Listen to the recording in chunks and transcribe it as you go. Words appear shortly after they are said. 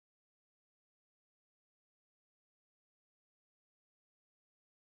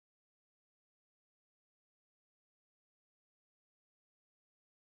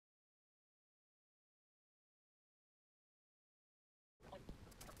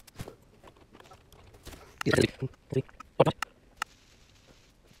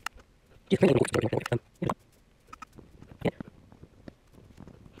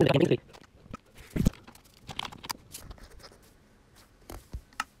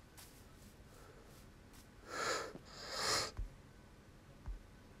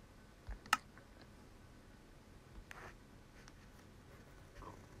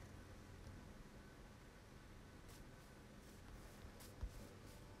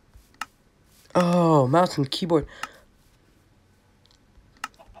Oh, mouse and keyboard.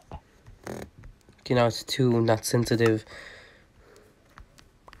 Okay, now it's too not sensitive.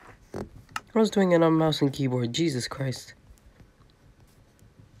 I was doing it on mouse and keyboard. Jesus Christ.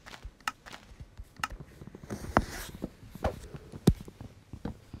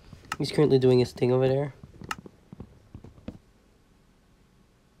 He's currently doing his thing over there.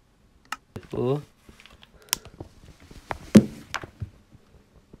 Ooh.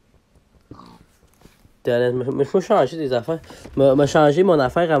 Je peux changer des affaires. M'a changé mon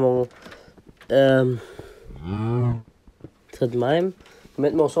affaire à mon... C'est de même.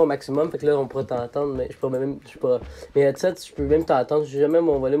 Mettre mon son au maximum, fait que là on pourra t'entendre, mais je peux même... Mes headsets, je peux même t'entendre. Si jamais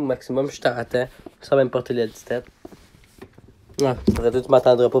mon volume au maximum, je t'entends. Ça va me porter le headset. Ah, après tout, tu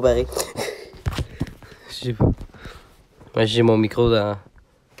m'entendras pas pareil. Moi, j'ai mon micro dans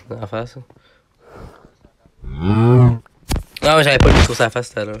la face. Non, j'avais pas le micro sur la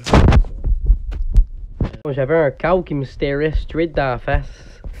face tout à l'heure. J'avais un cow qui me starait straight dans la face.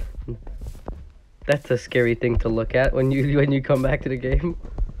 That's a scary thing to look at when you come back to the game.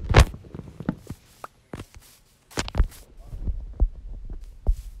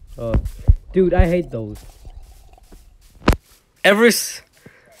 Oh, dude, I hate those. Ever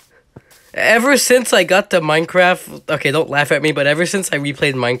since I got to Minecraft, okay, don't laugh at me, but ever since I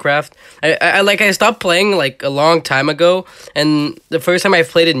replayed Minecraft, I stopped playing like a long time ago, and the first time I've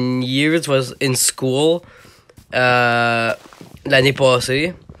played it in years was in school, l'année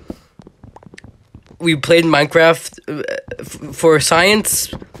passée. We played Minecraft for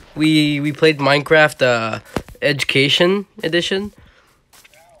science. We played Minecraft Education Edition.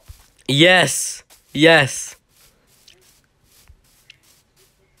 Yes.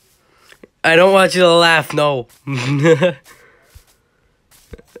 I don't want you to laugh, no.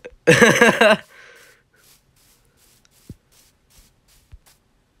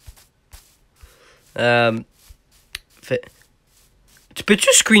 Tu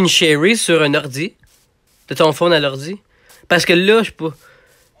peux-tu screen sharer sur un ordi? De ton phone à l'ordi? Parce que là, je peux...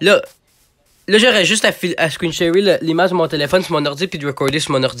 Là j'aurais juste à screen sharer l'image de mon téléphone sur mon ordi puis de recorder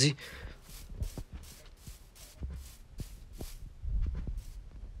sur mon ordi.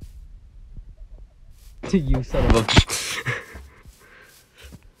 You son of a...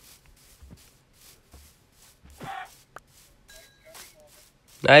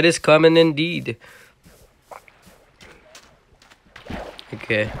 Night is coming indeed. Ok.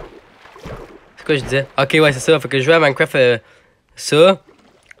 C'est quoi je disais? Ok, ouais, c'est ça. Fait que je joue à Minecraft ça.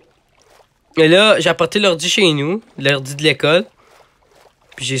 Et là, j'ai apporté l'ordi chez nous, l'ordi de l'école.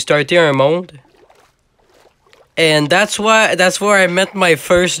 Puis j'ai starté un monde. And that's where I met my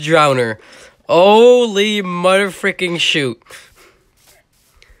first drowner. Holy mother freaking shoot.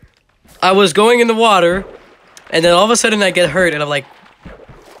 I was going in the water, and then all of a sudden I get hurt, and I'm like...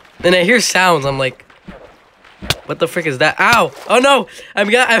 Then I hear sounds, I'm like... What the frick is that? Ow! Oh no! I'm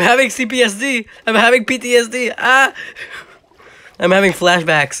having CPSD! I'm having PTSD! Ah! I'm having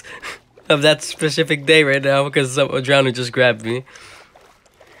flashbacks of that specific day right now because a drowner just grabbed me.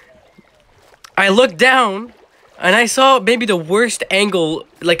 I looked down, and I saw maybe the worst angle,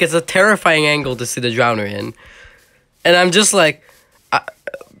 like it's a terrifying angle to see the drowner in. And I'm just like...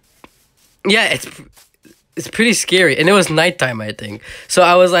 yeah, it's pretty scary. And it was nighttime, I think. So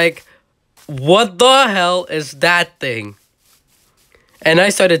I was like... What the hell is that thing? And I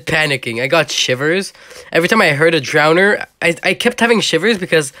started panicking. I got shivers. Every time I heard a drowner, I kept having shivers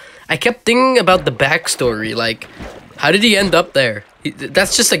because I kept thinking about the backstory. Like, how did he end up there?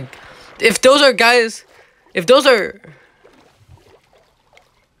 That's just like... If those are guys... If those are...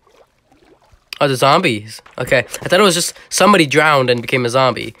 Oh, the zombies. Okay. I thought it was just somebody drowned and became a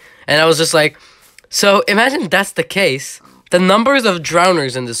zombie. And I was just like... So, imagine that's the case. The numbers of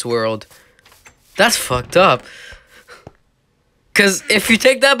drowners in this world... That's fucked up. Because if you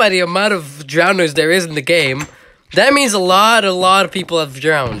take that by the amount of drowners there is in the game, that means a lot of people have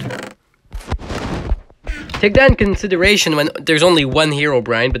drowned. Take that in consideration when there's only one hero,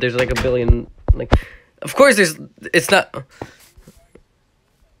 Brian, but there's like a billion. Like, of course, it's not.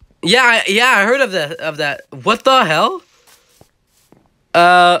 Yeah, I heard of that. What the hell?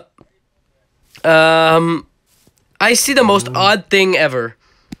 I see the most odd thing ever.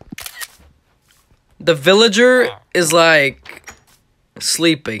 The villager is like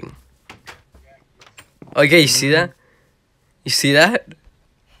sleeping. Okay, you see that? You see that?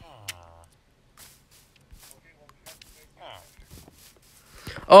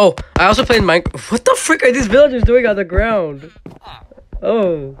 Oh, I also played Minecraft. What the frick are these villagers doing on the ground?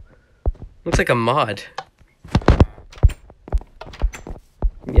 Oh, looks like a mod.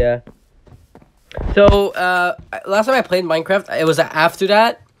 Yeah. So, last time I played Minecraft, it was after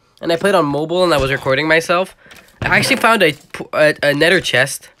that, and I played on mobile, and I was recording myself. I actually found a nether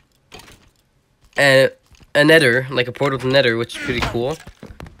chest, and a nether, like a portal to nether, which is pretty cool.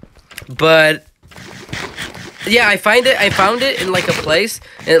 But yeah, I found it in like a place,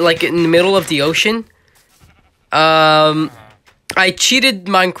 like in the middle of the ocean. I cheated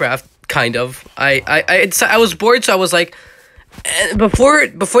Minecraft, kind of. I was bored, so I was like, before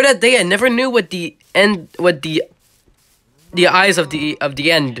that day, I never knew what the eyes of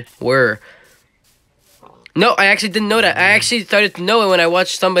the end were. No, I actually didn't know that. I actually started to know it when I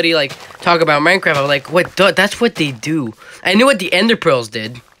watched somebody like talk about Minecraft. I was like, what? That's what they do. I knew what the Ender Pearls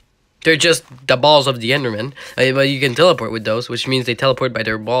did. They're just the balls of the Enderman. But you can teleport with those, which means they teleport by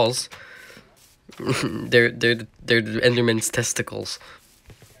their balls. they're the Enderman's testicles.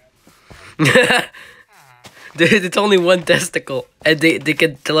 It's only one testicle, and they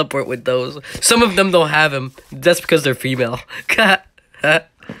can teleport with those. Some of them don't have them. That's because they're female.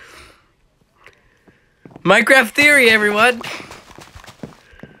 Minecraft theory, everyone.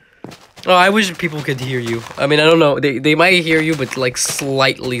 Oh, I wish people could hear you. I mean, I don't know. They might hear you, but like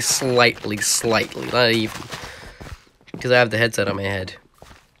slightly. Not even. Because I have the headset on my head.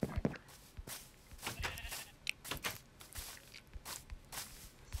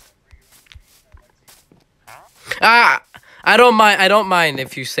 I don't mind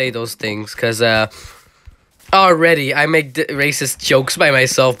if you say those things, because already I make racist jokes by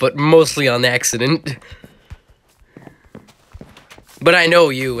myself, but mostly on accident. But I know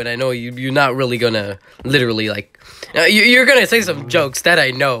you, and I know you're not really gonna literally like. You're gonna say some jokes that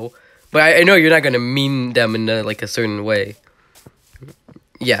I know, but I know you're not gonna mean them in like a certain way.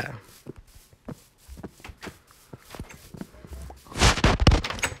 Yeah.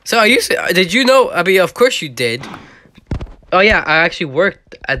 So did you know? I mean, of course you did. Oh yeah, I actually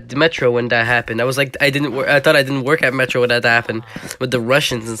worked at the Metro when that happened. I was like, I thought I didn't work at Metro when that happened with the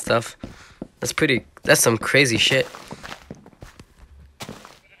Russians and stuff. That's some crazy shit.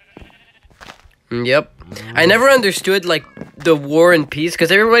 Yep. I never understood like the war and peace, because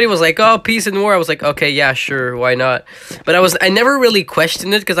everybody was like, oh, peace and war. I was like, okay, yeah, sure, why not? But I never really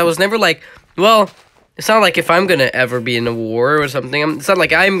questioned it, because I was never like, well, it's not like if I'm gonna ever be in a war or something. It's not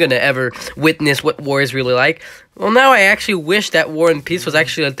like I'm gonna ever witness what war is really like. Well, now I actually wish that war and peace was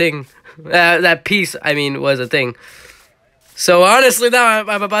actually a thing. That peace, I mean, was a thing. So honestly, now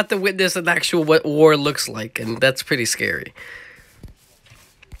I'm about to witness an actual what war looks like, and that's pretty scary.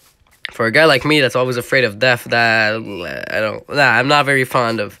 For a guy like me that's always afraid of death, I'm not very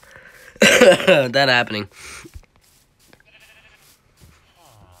fond of that happening.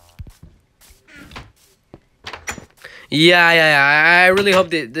 Yeah. I really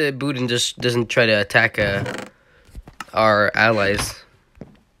hope that the Budin just doesn't try to attack our allies.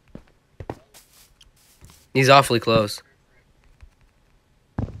 He's awfully close.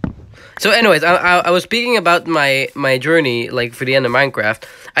 So anyways, I was speaking about my journey, like, for the end of Minecraft.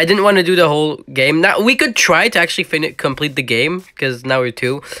 I didn't want to do the whole game. Now, we could try to actually complete the game, because now we're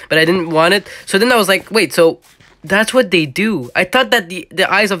 2, but I didn't want it. So then I was like, wait, so that's what they do. I thought that the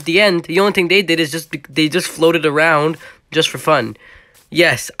eyes of the end, the only thing they did is they just floated around just for fun.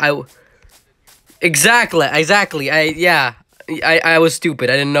 Yes, exactly. I was stupid.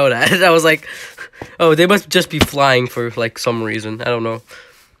 I didn't know that. I was like, oh, they must just be flying for like some reason. I don't know.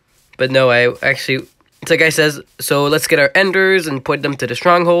 But no, it's like guy says, so let's get our enders and put them to the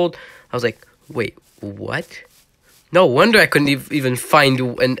stronghold. I was like, wait, what? No wonder I couldn't even find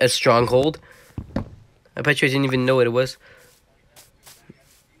a stronghold. I bet you I didn't even know what it was.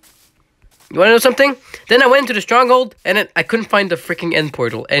 You want to know something? Then I went into the stronghold, and I couldn't find the freaking end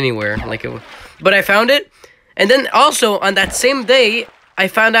portal anywhere. But I found it. And then also, on that same day, I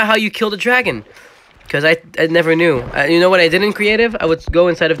found out how you kill the dragon. Because I never knew. You know what I did in creative? I would go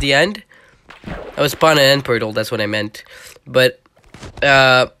inside of the end. I would spawn an end portal. That's what I meant. But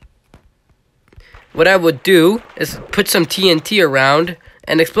what I would do is put some TNT around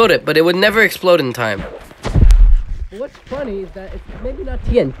and explode it. But it would never explode in time. What's funny is that it's maybe not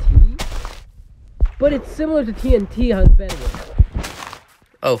TNT, but it's similar to TNT how it's better.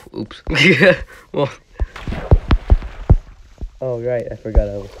 Oh, oops. Well. Oh, right. I forgot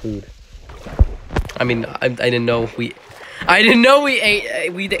I was food. I mean, I didn't know I didn't know we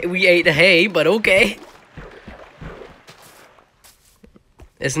ate hay, but okay.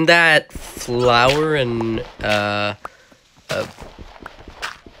 Isn't that flour and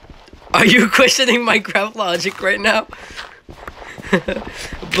Are you questioning Minecraft logic right now?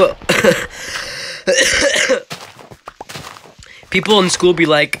 But people in school be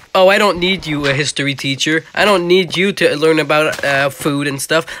like, "Oh, I don't need you, a history teacher. I don't need you to learn about food and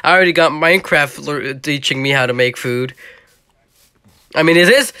stuff. I already got Minecraft teaching me how to make food." I mean, it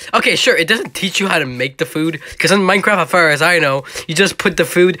is okay. Sure, it doesn't teach you how to make the food because in Minecraft, as far as I know, you just put the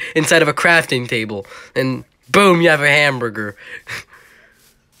food inside of a crafting table, and boom, you have a hamburger.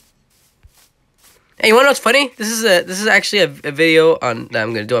 Hey, you wanna know what's funny? This is actually a video on that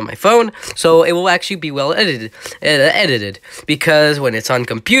I'm gonna do on my phone, so it will actually be well edited because when it's on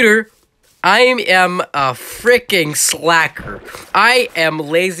computer, I am a freaking slacker. I am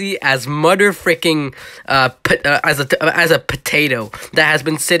lazy as mother freaking as a potato that has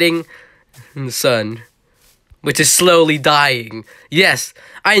been sitting in the sun, which is slowly dying. Yes,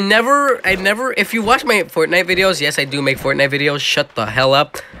 I never. If you watch my Fortnite videos, yes, I do make Fortnite videos. Shut the hell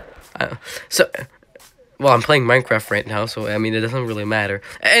up. Well, I'm playing Minecraft right now, so I mean, it doesn't really matter.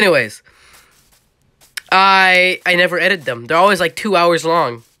 Anyways, I never edit them. They're always like 2 hours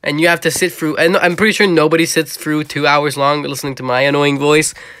long, and you have to sit through. And I'm pretty sure nobody sits through 2 hours long listening to my annoying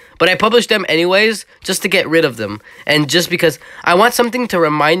voice. But I publish them anyways, just to get rid of them, and just because I want something to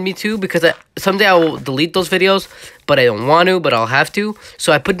remind me to. Because someday I will delete those videos, but I don't want to, but I'll have to.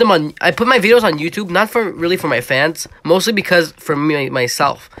 So I put them on. I put my videos on YouTube, not for my fans, mostly because for me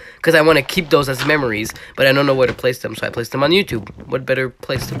myself, because I want to keep those as memories. But I don't know where to place them, so I place them on YouTube. What better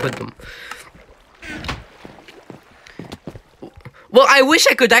place to put them? Well, I wish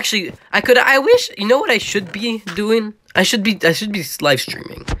I could actually. I wish. You know what I should be doing? I should be live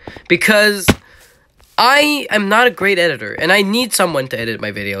streaming because I am not a great editor and I need someone to edit my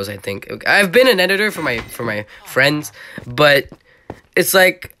videos. I think I've been an editor for my friends, but it's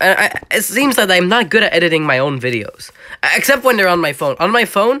like it seems that I'm not good at editing my own videos, except when they're on my phone. On my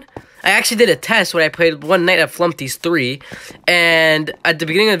phone, I actually did a test when I played one night at Flumpties 3, and at the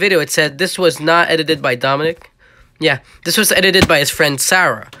beginning of the video it said this was not edited by Dominic. Yeah, this was edited by his friend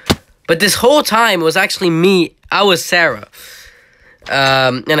Sarah. But this whole time it was actually me. I was Sarah.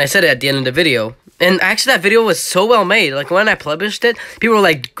 And I said it at the end of the video. And actually that video was so well made. Like when I published it, people were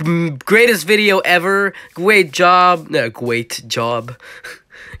like, greatest video ever. Great job. No, great job.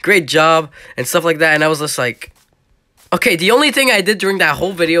 Great job. And stuff like that. And I was just like, okay, the only thing I did during that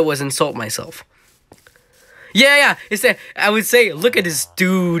whole video was insult myself. Yeah, it's that I would say, look at this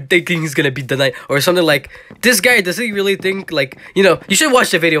dude thinking he's gonna beat the night, or something like, this guy, does he really think, like, you know, you should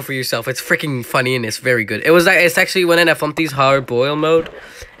watch the video for yourself. It's freaking funny and it's very good. It's actually one night at Flumpty's hard boil mode.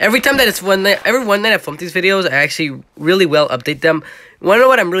 Every time that it's every one night at Flumpty's videos, I actually really well update them. Wanna know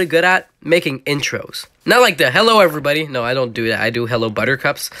what I'm really good at? Making intros. Not like the hello everybody. No, I don't do that. I do hello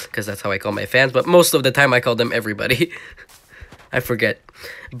buttercups, because that's how I call my fans, but most of the time I call them everybody. I forget.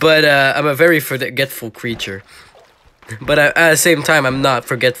 But I'm a very forgetful creature. But at the same time, I'm not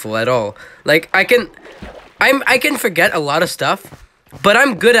forgetful at all. Like I can forget a lot of stuff, but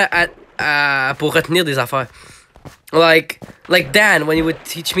I'm good at pour retenir des affaires. Like Dan, when he would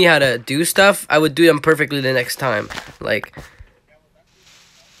teach me how to do stuff, I would do them perfectly the next time. Like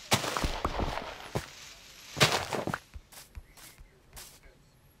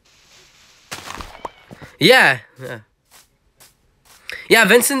yeah. Yeah,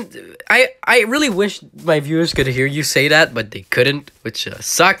 Vincent, I really wish my viewers could hear you say that, but they couldn't, which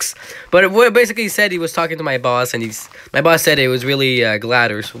sucks. But what basically he said, he was talking to my boss, and my boss said he was really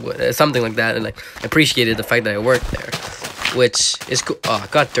glad or something like that, and I appreciated the fact that I worked there, which is cool. Oh,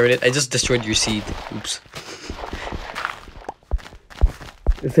 god darn it, I just destroyed your seed. Oops.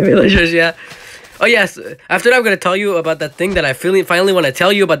 It's the villagers, yeah. Oh yes, after that I'm gonna tell you about that thing that I finally want to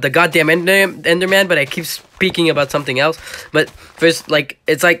tell you about the goddamn Enderman, but I keep speaking about something else. But first, like,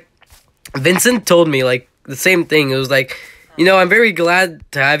 it's like, Vincent told me, like, the same thing. It was like, you know, I'm very glad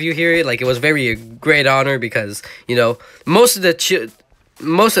to have you here. Like, it was a great honor because, you know,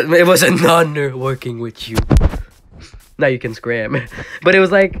 it was an honor working with you. Now you can scram. But it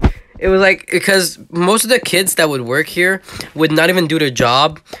was like, because most of the kids that would work here would not even do their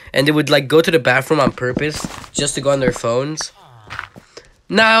job, and they would like go to the bathroom on purpose just to go on their phones.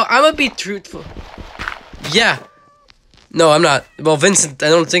 Now, I'm gonna be truthful. Yeah. No, I'm not. Well, Vincent, I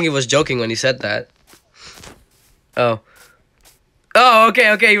don't think he was joking when he said that. Oh. Oh,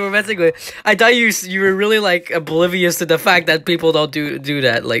 okay, you were messing with it. I thought you were really like oblivious to the fact that people don't do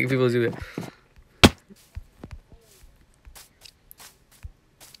that. Like, people do it.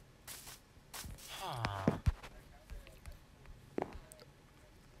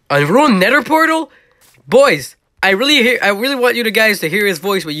 A ruined nether portal? Boys, I really want you guys to hear his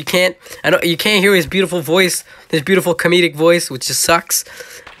voice, but you can't. I know you can't hear his beautiful voice, his beautiful comedic voice, which just sucks.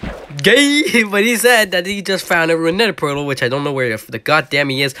 Gay, but he said that he just found a ruined nether portal, which I don't know where the goddamn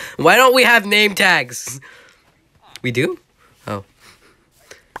he is. Why don't we have name tags? We do? Oh.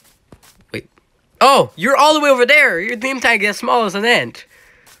 Wait. Oh, you're all the way over there. Your name tag is as small as an ant.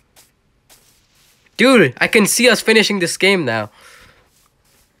 Dude, I can see us finishing this game now.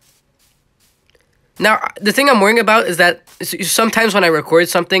 Now, the thing I'm worrying about is that sometimes when I record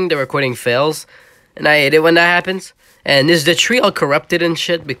something, the recording fails. And I hate it when that happens. And is the tree all corrupted and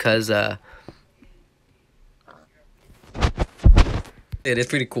shit? Because, it is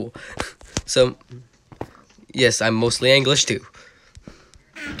pretty cool. So, yes, I'm mostly English too.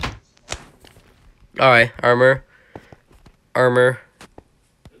 Alright, armor. Armor.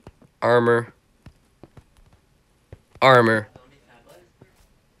 Armor. Armor.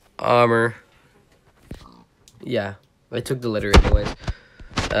 Armor. Yeah, I took the letter anyways.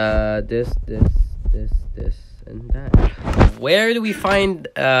 This, and that. Where do we find,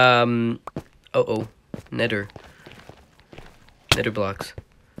 nether. Nether blocks.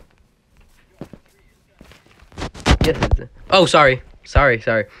 Yes, oh, sorry.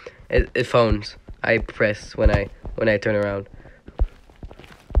 It phones. I press when I turn around.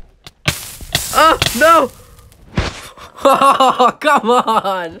 Oh, no! Oh, come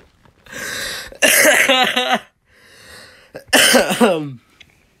on!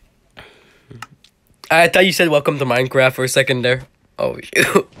 I thought you said welcome to Minecraft for a second there. Oh,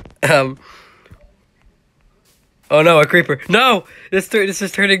 shoot. Oh no, a creeper. No! This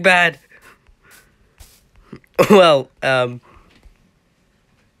is turning bad. Well, oh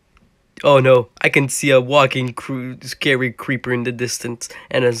no, I can see a walking scary creeper in the distance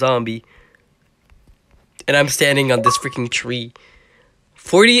and a zombie. And I'm standing on this freaking tree.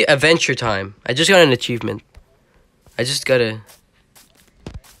 40 adventure time. I just got an achievement. I just gotta...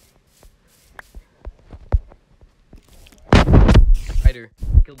 Spider.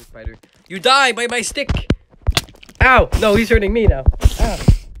 Kill the spider. You die by my stick! Ow! No, he's hurting me now. Ow.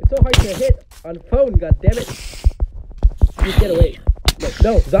 It's so hard to hit on phone, goddammit. Just get away.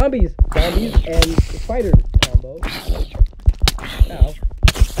 No, zombies. Zombies and spider combo. Ow.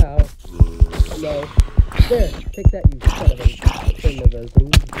 Ow. No. There, take that, you son of a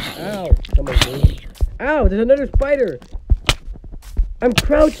zoom. Ow. Someone zoom. Ow, there's another spider. I'm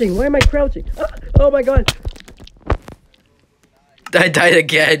crouching. Why am I crouching? Oh my god. I died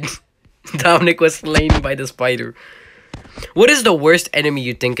again. Dominic was slain by the spider. What is the worst enemy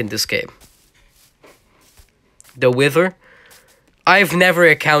you think in this game? The Wither? I've never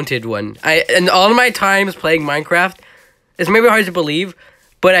encountered one. In all my times playing Minecraft, it's maybe hard to believe,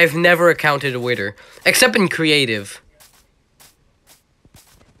 but I've never encountered a Wither. Except in creative.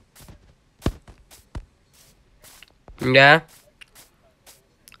 Yeah?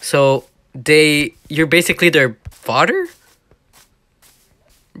 So, you're basically their fodder?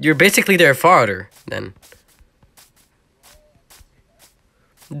 You're basically their fodder, then.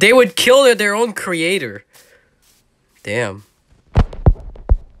 They would kill their own creator. Damn.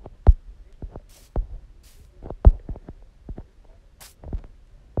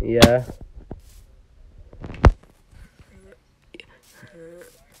 Yeah.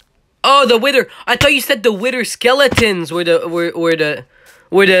 Oh, the Wither. I thought you said the Wither skeletons were the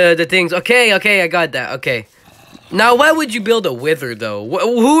things. Okay, I got that. Okay. Now, why would you build a Wither though?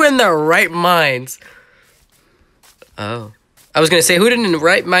 Who in their right minds? Oh. I was gonna say, who in the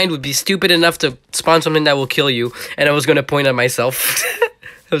right mind would be stupid enough to spawn something that will kill you? And I was gonna point at myself.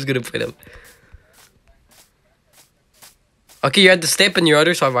 I was gonna point at... Okay, you had the step in your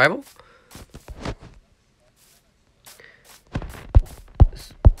other survival?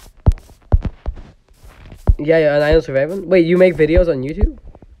 Yeah, and I am surviving. Wait, you make videos on YouTube?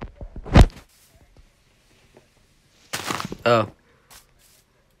 Oh.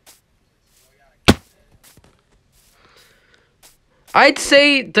 I'd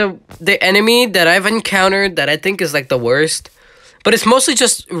say the enemy that I've encountered that I think is like the worst, but it's mostly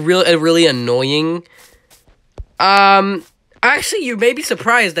just really annoying. Actually, you may be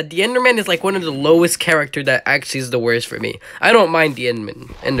surprised that the Enderman is like one of the lowest character that actually is the worst for me. I don't mind the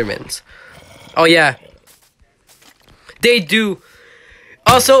Endermans. Oh yeah, they do.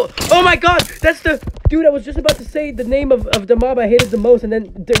 Also, oh my god, that's the dude. I was just about to say the name of the mob I hated the most, and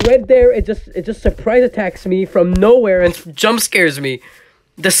then right there, it just surprise attacks me from nowhere and jump scares me.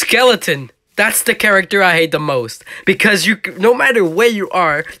 The skeleton. That's the character I hate the most, because no matter where you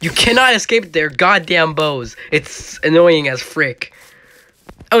are, you cannot escape their goddamn bows. It's annoying as frick.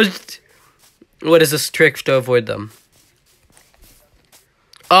 What is this trick to avoid them?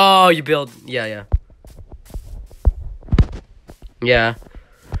 Oh, you build. Yeah, yeah. Yeah.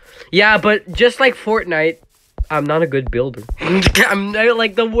 Yeah, but just like Fortnite, I'm not a good builder. I'm not,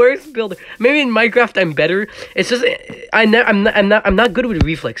 like the worst builder. Maybe in Minecraft I'm better. It's just I'm not good with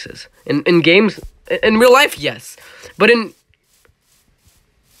reflexes. In games, in real life, yes. But in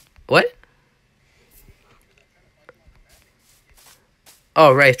what?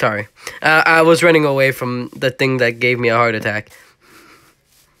 Oh, right, sorry. I was running away from the thing that gave me a heart attack.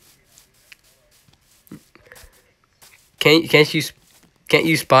 Can't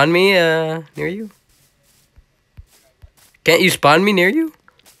you spawn me near you? Can't you spawn me near you?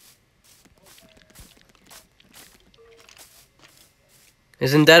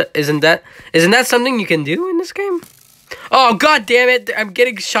 Isn't that something you can do in this game? Oh, god damn it! I'm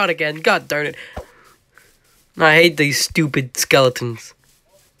getting shot again. God darn it. I hate these stupid skeletons.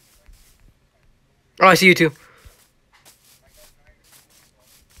 Oh, I see you too.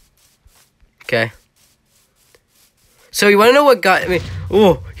 Okay. So you want to know what got me?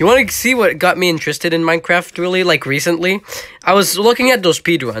 Oh, you want to see what got me interested in Minecraft really, like, recently? I was looking at those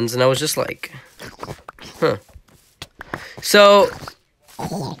speedruns, and I was just like, huh. So,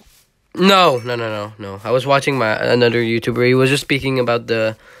 no. I was watching another YouTuber. He was just speaking about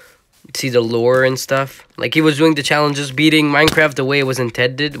the lore and stuff. Like, he was doing the challenges, beating Minecraft the way it was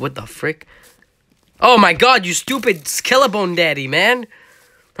intended. What the frick? Oh my god, you stupid Skelebone Daddy, man!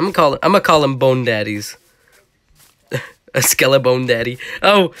 I'm gonna call him Bone Daddies. A Skelebone Daddy.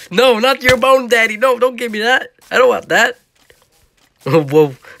 Oh, no, not your Bone Daddy. No, don't give me that. I don't want that. Oh,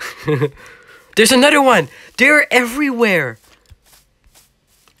 whoa. There's another one. They're everywhere.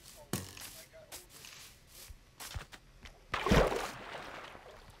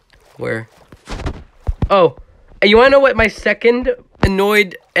 Where? Oh, you wanna know what my second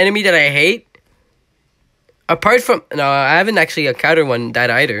annoyed enemy that I hate? Apart from... No, I haven't actually encountered one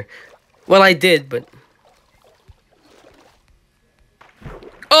that either. Well, I did, but...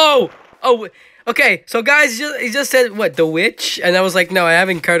 Oh! Oh, okay. So, guys, he just said, what, the witch? And I was like, no, I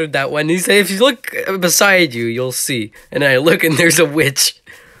haven't encountered that one. He said, if you look beside you, you'll see. And I look, and there's a witch.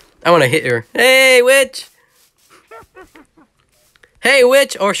 I want to hit her. Hey, witch! Hey,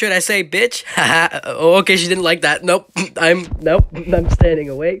 witch! Or should I say, bitch? Oh, okay, she didn't like that. Nope. I'm standing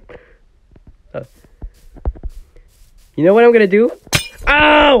away. You know what I'm gonna do?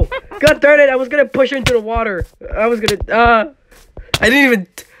 Ow! God darn it! I was gonna push her into the water. I was gonna. I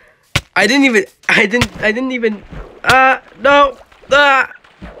didn't even. No.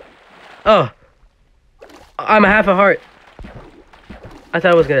 Oh. I'm a half a heart. I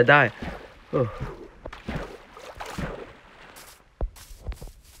thought I was gonna die. Oh.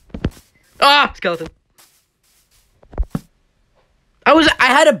 Ah! Skeleton. I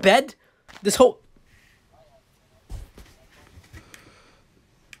had a bed. This whole.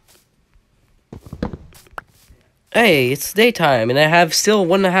 Hey, it's daytime, and I have still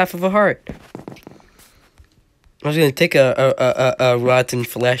 1.5 of a heart. I was gonna take a rotten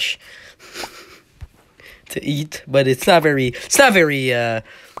flesh to eat, but it's not very.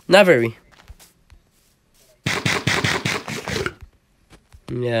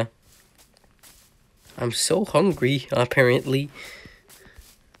 Yeah. I'm so hungry, apparently.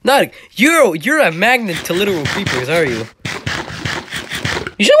 You're a magnet to literal creepers, are you?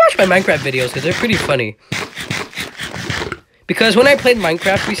 You should watch my Minecraft videos, because they're pretty funny. Because when I played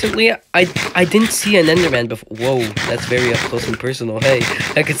Minecraft recently, I didn't see an Enderman before. Whoa, that's very up close and personal. Hey,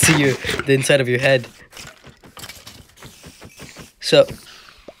 I could see the inside of your head. So,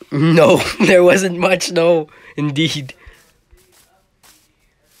 no, there wasn't much. No, indeed.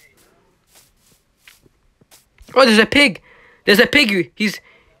 Oh, there's a pig. There's a pig.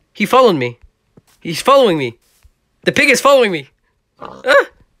 He followed me. He's following me. The pig is following me.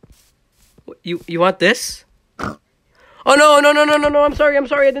 You want this? Oh, no, I'm sorry,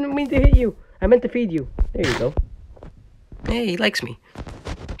 I didn't mean to hit you. I meant to feed you. There you go. Hey, he likes me.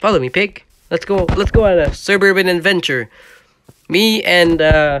 Follow me, pig. Let's go on a suburban adventure. Me and,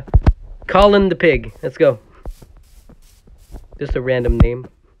 Colin the pig. Let's go. Just a random name.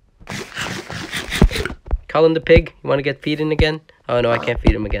 Colin the pig, you want to get feeding again? Oh, no, I can't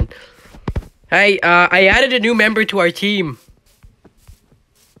feed him again. Hey, I added a new member to our team.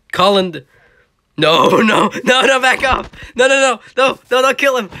 Colin the... No, back off. No, don't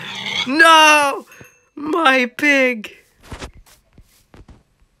kill him. No, my pig.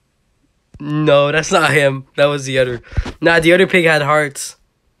 No, that's not him. That was the other. Nah, the other pig had hearts.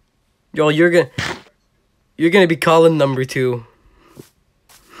 Yo, you're gonna be Colin number 2.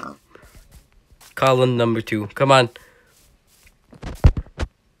 Colin number 2. Come on.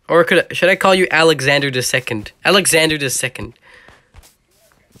 Or should I call you Alexander II? Alexander II.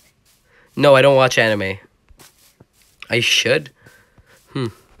 No, I don't watch anime. I should.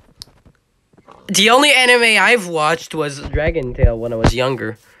 The only anime I've watched was Dragon Tale when I was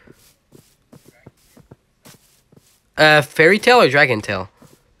younger. Fairy Tale or Dragon Tale?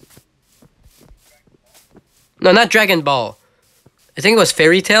 No, not Dragon Ball. I think it was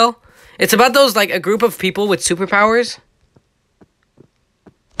Fairy Tale. It's about those, like, a group of people with superpowers.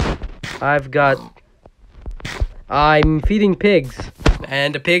 I'm feeding pigs,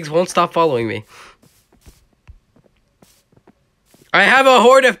 and the pigs won't stop following me. I have a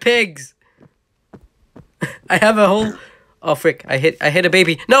horde of pigs. I have a whole... Oh, frick. I hit a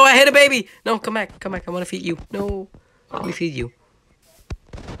baby. No, I hit a baby. No, come back. Come back. I want to feed you. No. Let me feed you.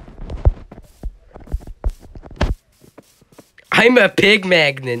 I'm a pig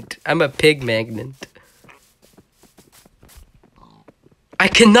magnet. I'm a pig magnet. I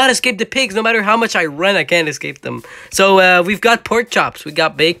cannot escape the pigs. No matter how much I run, I can't escape them. So, we've got pork chops. We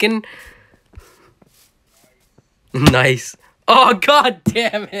got bacon. Nice. Oh, god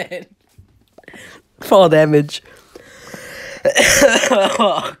damn it. Fall damage.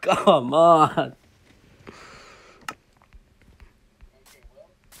 Oh, come on.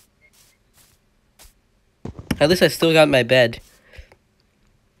 At least I still got my bed.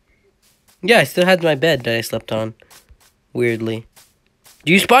 Yeah, I still had my bed that I slept on. Weirdly.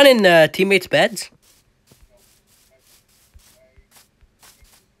 Do you spawn in teammates' beds?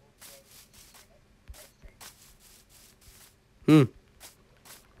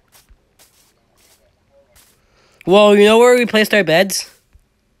 Well, you know where we placed our beds?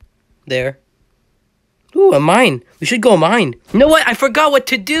 There. Ooh, a mine. We should go mine. You know what? I forgot what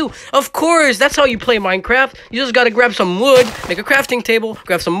to do. Of course, that's how you play Minecraft. You just gotta grab some wood, make a crafting table,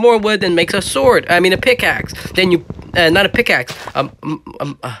 grab some more wood, and make a sword. I mean, a pickaxe. Then you... not a pickaxe.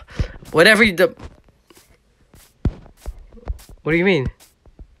 Whatever you... What do you mean?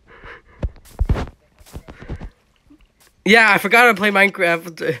 Yeah, I forgot how to play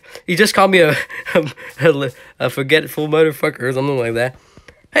Minecraft. You just called me a forgetful motherfucker or something like that.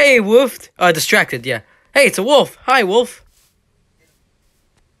 Hey, wolf. Distracted, yeah. Hey, it's a wolf. Hi, wolf.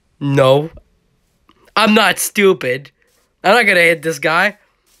 No. I'm not stupid. I'm not gonna hit this guy.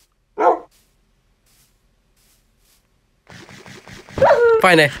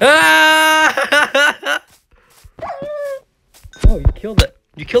 Fine. Ah! Oh, you killed it.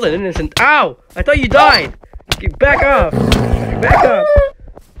 You killed an innocent. Ow! I thought you died. Get back off. Back up.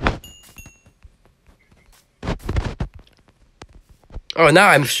 Oh, now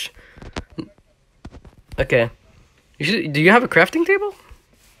I'm... Okay. Do you have a crafting table?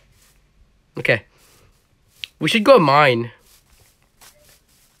 Okay. We should go mine.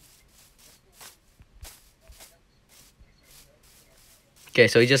 Okay,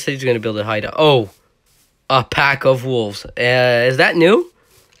 so he just said he's gonna build a hideout. Oh! A pack of wolves. Is that new?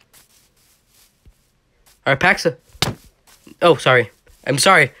 Our packs of... Oh, sorry. I'm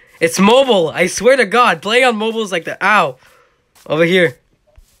sorry. It's mobile. I swear to God. Playing on mobile is like that. Ow. Over here.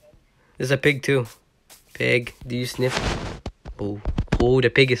 There's a pig too. Pig. Do you sniff? Oh. Oh,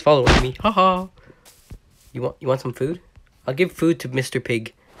 the pig is following me. Haha. You want some food? I'll give food to Mr.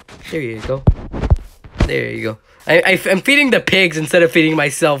 Pig. There you go. There you go. I'm feeding the pigs instead of feeding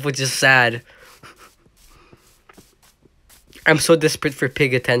myself, which is sad. I'm so desperate for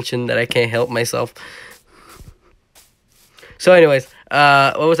pig attention that I can't help myself. So anyways,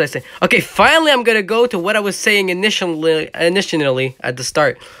 what was I saying? Okay, finally I'm gonna go to what I was saying initially at the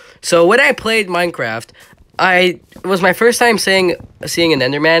start. So when I played Minecraft, it was my first time seeing an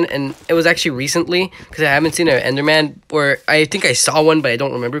Enderman, and it was actually recently, because I haven't seen an Enderman, or I think I saw one, but I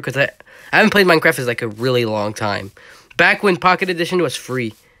don't remember, because I haven't played Minecraft in like a really long time. Back when Pocket Edition was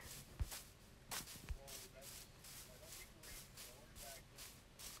free.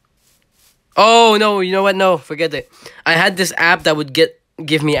 Oh, no, you know what? No, forget it. I had this app that would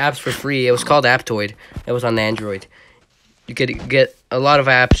give me apps for free. It was called Aptoid. It was on Android. You could get a lot of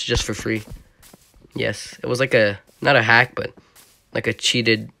apps just for free. Yes, it was like not a hack, but like a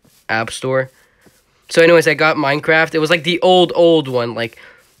cheated app store. So anyways, I got Minecraft. It was like the old one, like,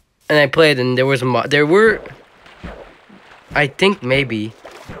 and I played, and there were, I think maybe,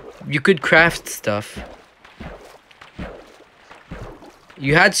 you could craft stuff.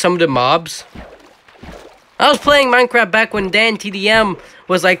 You had some of the mobs. I was playing Minecraft back when Dan TDM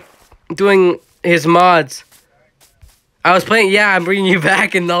was like doing his mods. I was playing, yeah, I'm bringing you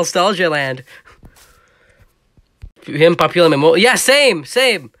back in Nostalgia Land. Him, Popular MMO. Yeah, same.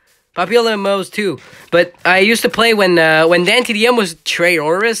 Popular MMOs too. But I used to play when Dan TDM was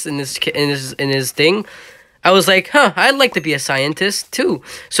Trayaurus in his thing. I was like, huh, I'd like to be a scientist too.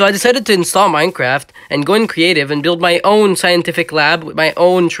 So I decided to install Minecraft and go in creative and build my own scientific lab with my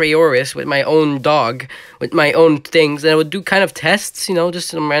own Trayaurus, with my own dog, with my own things. And I would do kind of tests, you know, just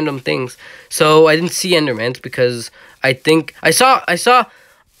some random things. So I didn't see Endermans because I think I saw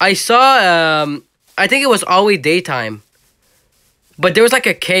I think it was always daytime. But there was like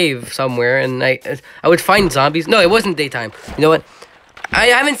a cave somewhere and I would find zombies. No, it wasn't daytime. You know what? I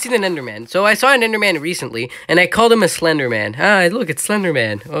haven't seen an Enderman. So I saw an Enderman recently, and I called him a Slenderman. Ah, look, it's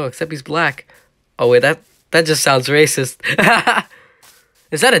Slenderman. Oh, except he's black. Oh, wait, that just sounds racist.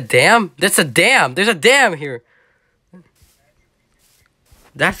 Is that a dam? That's a dam. There's a dam here.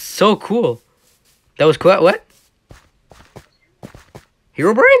 That's so cool. That was cool. What?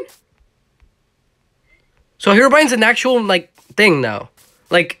 Herobrine? So Herobrine's an actual, like, thing now.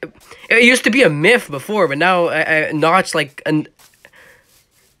 Like, it used to be a myth before, but now Notch, like,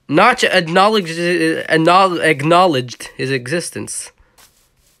 Notch acknowledged his existence.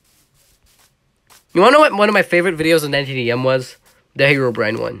 You wanna know what one of my favorite videos on NTDM was? The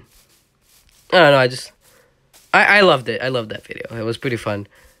Herobrine one. I don't know, I loved it. I loved that video. It was pretty fun.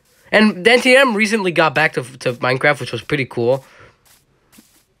 And the NTDM recently got back to Minecraft, which was pretty cool.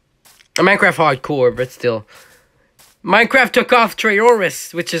 Minecraft hardcore, but still. Minecraft took off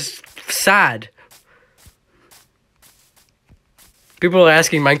Trayaurus, which is sad. People are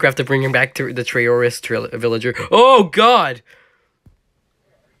asking Minecraft to bring him back to the Trayaurus villager. Oh, God!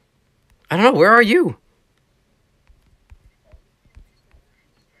 I don't know, where are you?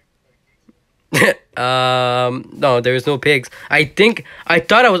 No, there's no pigs. I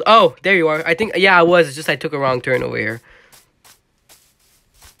thought I was, oh, there you are. Yeah, I was, it's just I took a wrong turn over here.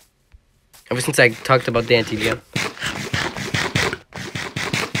 Ever since I talked about the NTDM.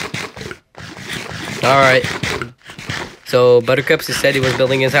 Alright. So, Buttercups has said he was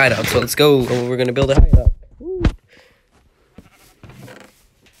building his hideout, so let's go. We're gonna build a hideout. Woo.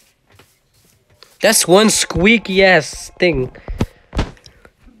 That's one squeaky-ass thing.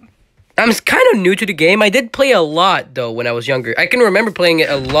 I'm kind of new to the game. I did play a lot, though, when I was younger. I can remember playing it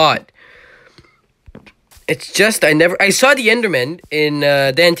a lot. It's just, I saw the Enderman in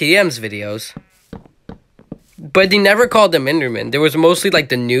the NTDM's videos. But they never called him Enderman. There was mostly, like,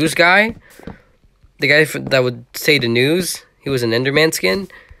 the news guy. The guy that would say the news, he was an Enderman skin.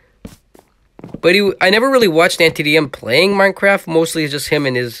 But I never really watched NTDM playing Minecraft. Mostly it's just him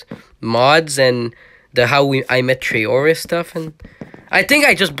and his mods and the I Met Trayaurus stuff. And I think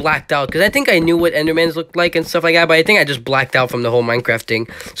I just blacked out because I think I knew what Endermans looked like and stuff like that. But I think I just blacked out from the whole Minecraft thing.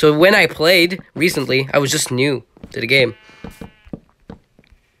 So when I played recently, I was just new to the game.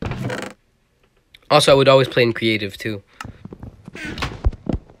 Also, I would always play in creative too.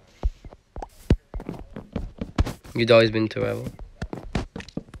 You'd always been to rival.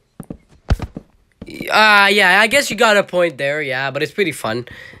 Yeah, I guess you got a point there, yeah, but it's pretty fun.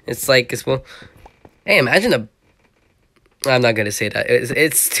 It's like, well, hey, imagine I'm not gonna say that.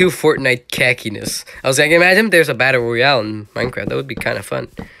 It's too Fortnite khaki-ness. I was like, imagine there's a battle royale in Minecraft. That would be kind of fun.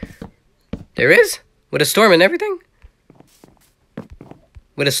 There is? With a storm and everything?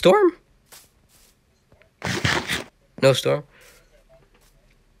 With a storm? No storm?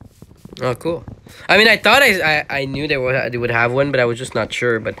 Oh, cool. I mean, I thought I knew they would have one, but I was just not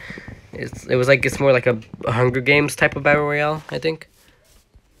sure. But it's more like a Hunger Games type of battle royale, I think.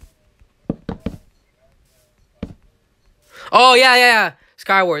 Oh yeah,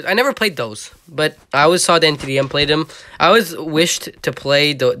 Skywars. I never played those, but I always saw the NTDM play them. I always wished to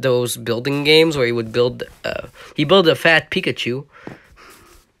play those building games where he would build. He built a fat Pikachu.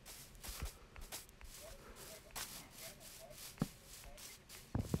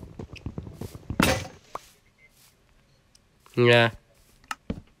 Yeah.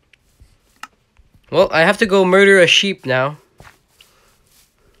 Well, I have to go murder a sheep now.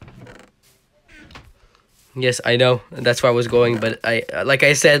 Yes, I know. That's where I was going, but like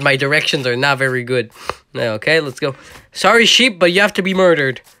I said, my directions are not very good. Okay, let's go. Sorry, sheep, but you have to be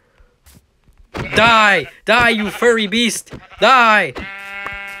murdered. Die! Die, you furry beast! Die!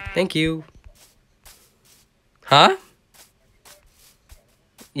 Thank you. Huh?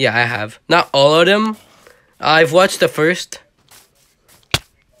 Yeah, I have. Not all of them. I've watched the first.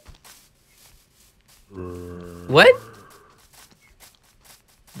 What?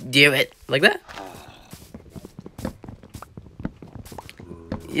 Do it. Like that?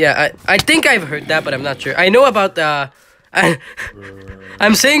 Yeah, I think I've heard that, but I'm not sure. I know about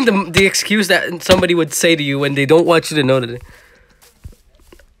I'm saying the excuse that somebody would say to you when they don't want you to know that.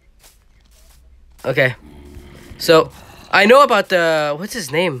 Okay. So, I know about the what's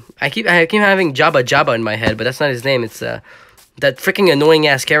his name? I keep having Jabba in my head, but that's not his name. It's that freaking annoying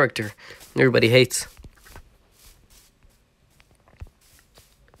ass character everybody hates.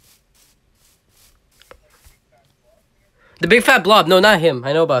 The big fat blob. No, not him.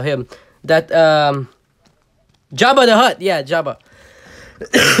 I know about him. That Jabba the Hutt. Yeah, Jabba.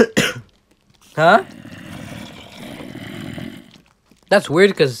 Huh? That's weird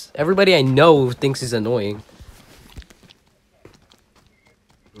because everybody I know thinks he's annoying.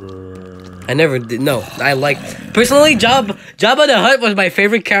 I never did. No, I like personally. Jabba the Hutt was my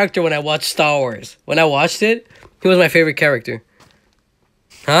favorite character when I watched Star Wars. When I watched it, he was my favorite character.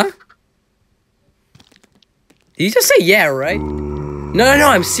 Huh? Did you just say yeah, right? No,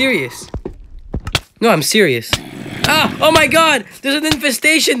 I'm serious. No, I'm serious. Ah! Oh my God! There's an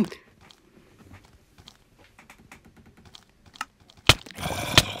infestation.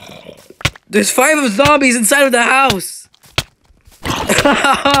 There's 5 of zombies inside of the house.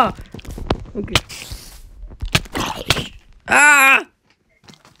 Okay. Ah!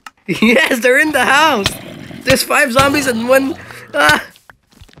 Yes, they're in the house. There's 5 zombies and 1. Ah!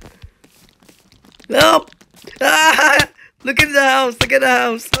 Help! Ah! Look at the house. Look at the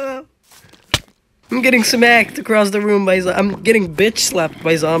house. Ah. I'm getting smacked across the room by. I'm getting bitch slapped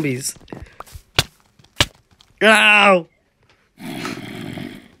by zombies. Ow!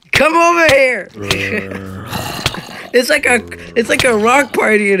 Come over here. It's like a rock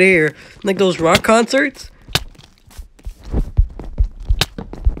party in here, like those rock concerts.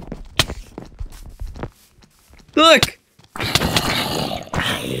 Look.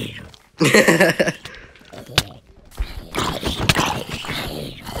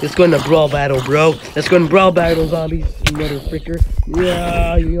 Let's go in a brawl battle, bro. Let's go in brawl battle, zombies. You mother fricker.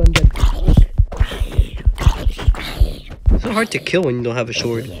 Yeah, you undead. It's so hard to kill when you don't have a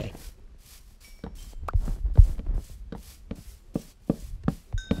sword.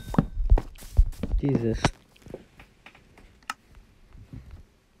 Jesus.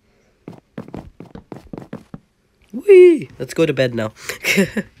 Whee! Let's go to bed now.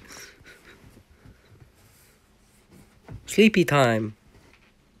 Sleepy time.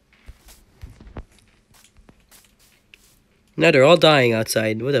 Now they're all dying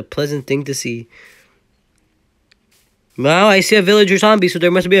outside. What a pleasant thing to see. Wow, I see a villager zombie, so there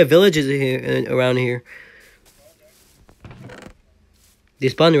must be a village here, around here. They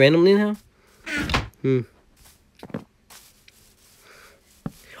spawn randomly now?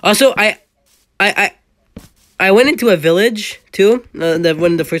 Also, I went into a village too. Not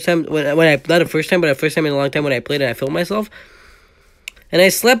the first time in a long time when I played and I filmed myself. And I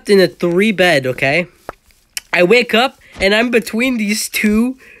slept in a 3-bed. Okay, I wake up and I'm between these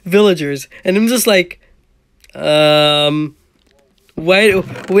 2 villagers, and I'm just like, what's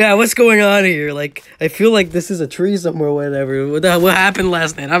going on here? Like, I feel like this is a tree somewhere or whatever. What happened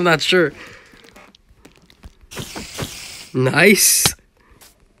last night? I'm not sure. Nice.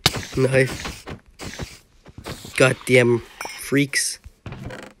 Goddamn freaks.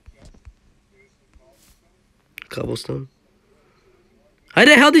 Cobblestone. How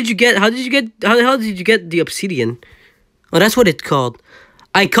the hell did you get the obsidian? Oh, that's what it's called.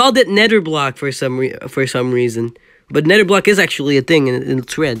 I called it nether block for some reason. But nether block is actually a thing and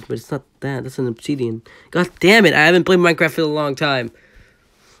it's red, but it's not that. That's an obsidian. God damn it, I haven't played Minecraft in a long time.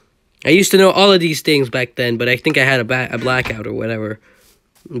 I used to know all of these things back then, but I think I had a blackout or whatever.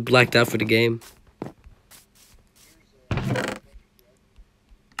 Blacked out for the game.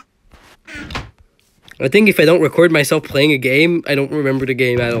 I think if I don't record myself playing a game, I don't remember the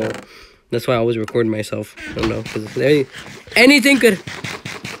game at all. That's why I always record myself. I don't know, because anything could.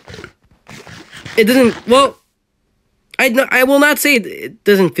 It doesn't. Well, I will not say it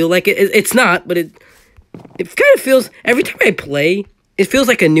doesn't feel like it. It's not, but it kind of feels. Every time I play, it feels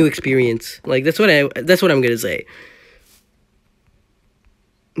like a new experience. Like that's what I'm gonna say.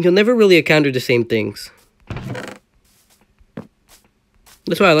 You'll never really encounter the same things.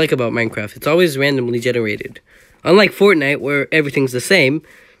 That's what I like about Minecraft. It's always randomly generated. Unlike Fortnite, where everything's the same.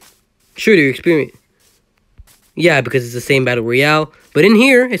 Sure, your experience. Yeah, because it's the same Battle Royale. But in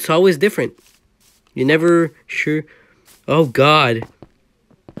here, it's always different. You're never sure. Oh, God.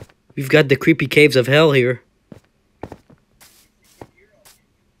 We've got the creepy caves of hell here.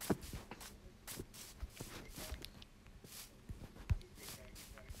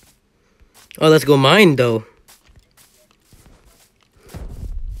 Oh, let's go mine, though.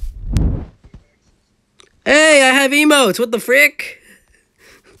 Hey, I have emotes. What the frick?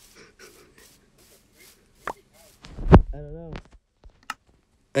 I don't know.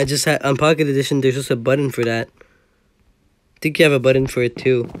 I just had on Pocket Edition. There's just a button for that. I think you have a button for it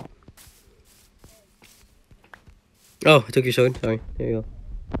too. Oh, I took your sword. Sorry. There you go.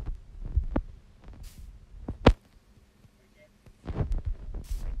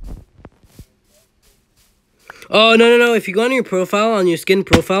 Oh, no. If you go on your profile, on your skin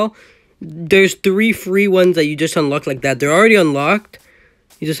profile, There's 3 free ones that you just unlock like that. They're already unlocked.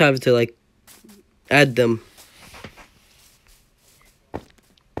 You just have to like add them.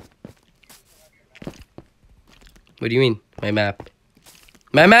 What do you mean? My map.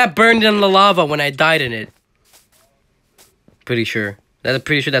 My map burned in the lava when I died in it. Pretty sure.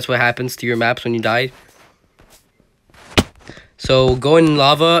 Pretty sure that's what happens to your maps when you die. So go in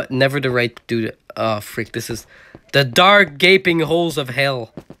lava, never the right dude. Oh frick, this is the dark gaping holes of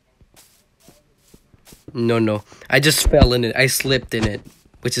hell. No. I just fell in it. I slipped in it.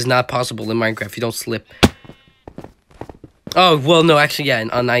 Which is not possible in Minecraft. You don't slip. Oh, well, no, actually, yeah,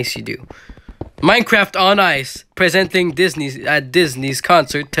 on ice you do. Minecraft on Ice, presenting Disney's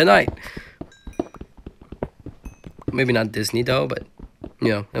concert tonight. Maybe not Disney, though, but, you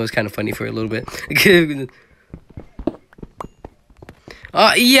know, it was kind of funny for a little bit.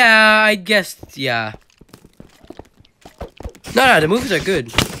 Yeah, I guess, yeah. No, the movies are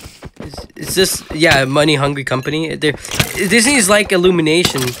good. It's just, yeah, money-hungry company. Disney's like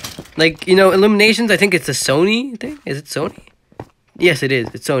Illumination. Like, you know, Illuminations, I think it's a Sony thing. Is it Sony? Yes, it is.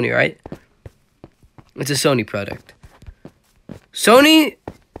 It's Sony, right? It's a Sony product.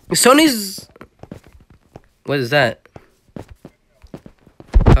 Sony's... What is that?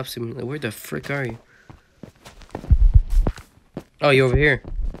 Cop Simulator. Where the frick are you? Oh, you're over here.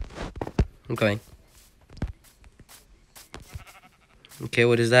 Okay. Okay,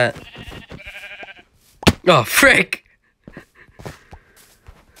 what is that? Oh, frick!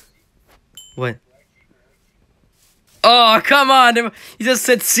 What? Oh, come on! He just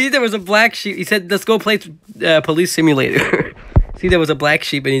said, see, there was a black sheep. He said, let's go play Police Simulator. See, there was a black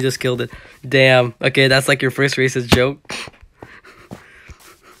sheep and he just killed it. Damn. Okay, that's like your first racist joke.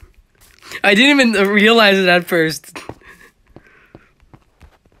 I didn't even realize it at first.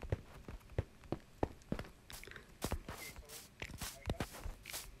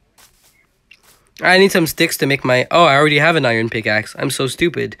 I need some sticks to make my... Oh, I already have an iron pickaxe. I'm so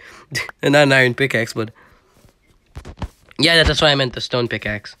stupid. Not an iron pickaxe, but... Yeah, that's why I meant the stone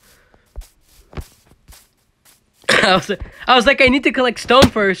pickaxe. I was like, I need to collect stone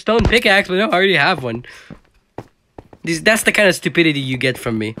for a stone pickaxe, but no, I already have one. That's the kind of stupidity you get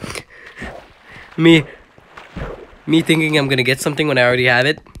from me. Me thinking I'm gonna get something when I already have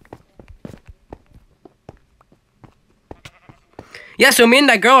it. Yeah, so me and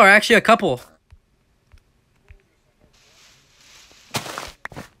that girl are actually a couple.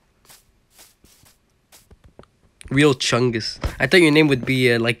 Real Chungus. I thought your name would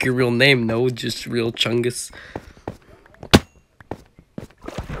be like your real name. No, just Real Chungus.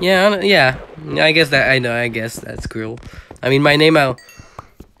 Yeah. I guess that I know. I guess that's cool. I mean, my name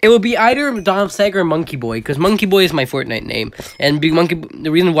it will be either Dom Seg or Monkey Boy, because Monkey Boy is my Fortnite name, and the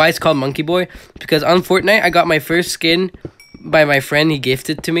reason why it's called Monkey Boy because on Fortnite I got my first skin by my friend. He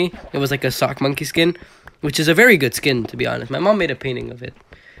gifted to me. It was like a sock monkey skin, which is a very good skin, to be honest. My mom made a painting of it.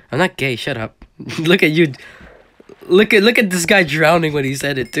 I'm not gay. Shut up. Look at you. Look at this guy drowning when he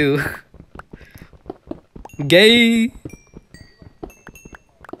said it too. Gay.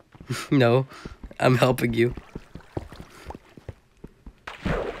 No, I'm helping you.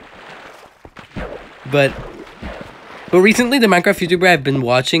 But recently the Minecraft YouTuber I've been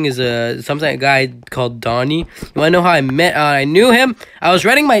watching is a guy called Donnie. You wanna know how I knew him? I was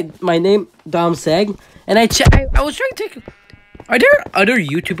writing my name Dom Seg, and I was trying to take. Are there other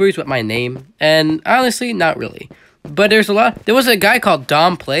YouTubers with my name? And honestly, not really. But there's a lot. There was a guy called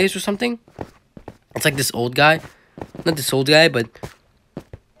Dom Plays or something. It's like this old guy. Not this old guy, but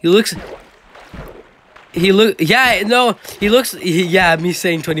yeah, me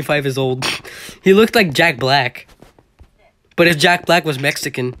saying 25 is old. He looked like Jack Black. But if Jack Black was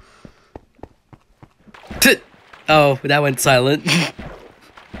Mexican. Oh, that went silent.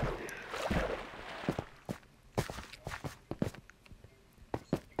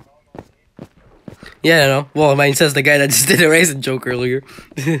 Yeah, I know. Well, mine says the guy that just did a racist joke earlier.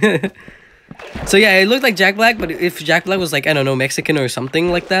 So yeah, it looked like Jack Black, but if Jack Black was like, I don't know, Mexican or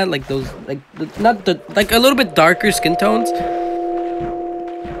something like that, like those, like like a little bit darker skin tones.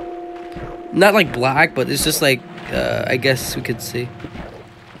 Not like black, but it's just like, I guess we could see.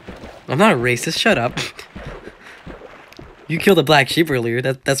 I'm not a racist. Shut up. You killed a black sheep earlier.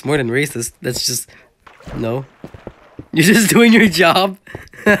 That's more than racist. That's just no. You're just doing your job.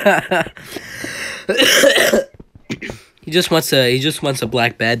 He just wants a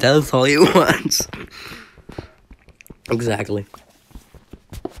black bed. That's all he wants. Exactly.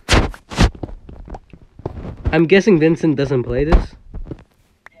 I'm guessing Vincent doesn't play this.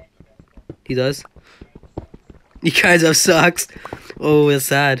 He does. You guys have socks. Oh, it's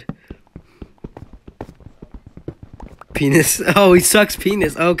sad. Penis. Oh, he sucks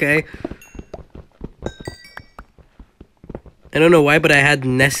penis. Okay. I don't know why, but I had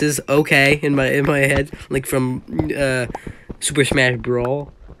Ness's okay in my head, like from Super Smash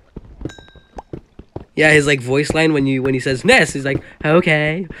Brawl. Yeah, his like voice line when he says Ness, he's like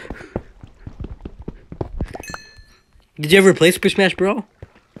okay. Did you ever play Super Smash Brawl?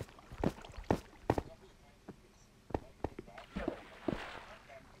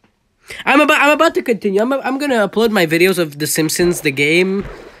 I'm about to continue. I'm gonna upload my videos of The Simpsons, the game,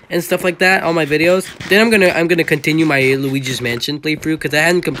 and stuff like that. All my videos. Then I'm gonna continue my Luigi's Mansion playthrough because I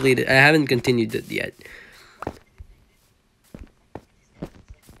haven't continued it yet.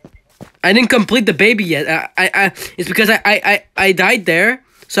 I didn't complete the baby yet. It's because I died there.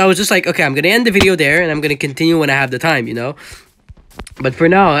 So I was just like, okay, I'm gonna end the video there, and I'm gonna continue when I have the time, you know. But for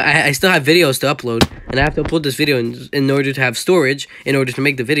now, I still have videos to upload, and I have to upload this video in order to have storage in order to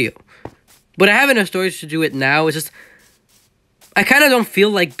make the video. But I have enough storage to do it now. It's just I kind of don't feel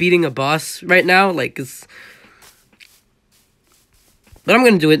like beating a boss right now, like it's. But I'm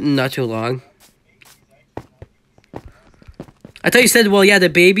gonna do it in not too long. I thought you said, well, yeah, the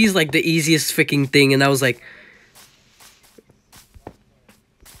baby's like the easiest freaking thing, and I was like,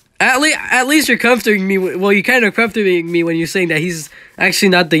 at least you're comforting me. Well, you kind of comforting me when you're saying that he's actually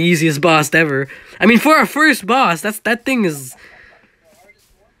not the easiest boss ever. I mean, for a first boss, that thing is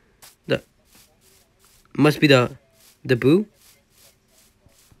must be the Boo,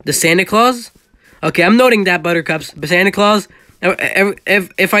 the Santa Claus. Okay, I'm noting that, Buttercups, but Santa Claus.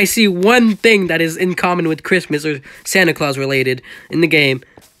 If I see one thing that is in common with Christmas or Santa Claus related in the game,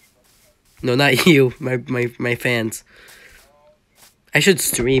 no, not you, my fans. I should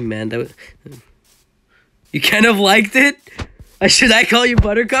stream, man. You kind of liked it. Should I call you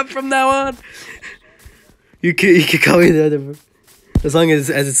Buttercup from now on? You could call me the other, as long as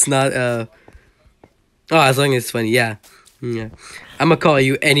it's not as long as it's funny, yeah. Yeah. I'm gonna call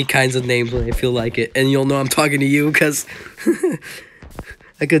you any kinds of names when I feel like it, and you'll know I'm talking to you, because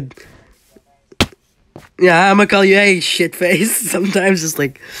I could. Yeah, I'm gonna call you, hey, shitface. Sometimes it's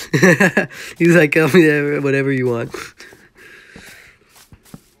like, he's like, call me whatever you want.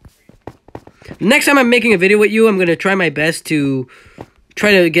 Next time I'm making a video with you, I'm gonna try my best to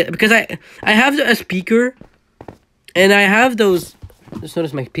try to get, because I have a speaker, and I have those. Just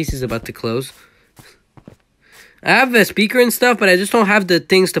notice my piece is about to close. I have a speaker and stuff, but I just don't have the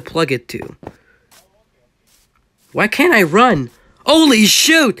things to plug it to. Why can't I run? Holy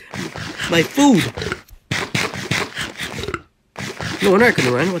shoot! My food. No wonder I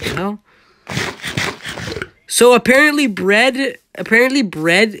can run. What the hell? So apparently bread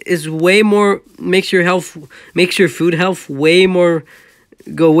is way more, makes your food health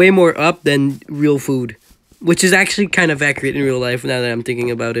go way more up than real food, which is actually kind of accurate in real life now that I'm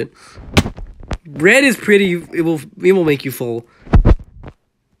thinking about it. Bread is pretty, it will make you full.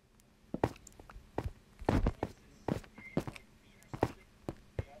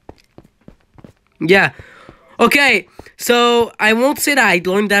 Yeah. Okay, so I won't say that I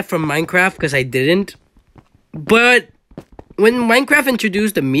learned that from Minecraft, because I didn't. But when Minecraft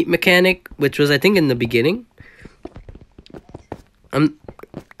introduced the meat mechanic, which was I think in the beginning,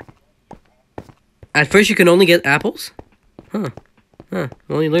 at first you can only get apples? Huh.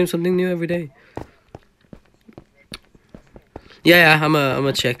 Well, you learn something new every day. Yeah, I'm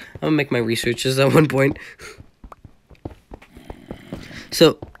gonna check. I'm gonna make my researches at one point.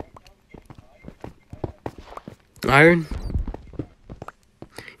 So, iron. You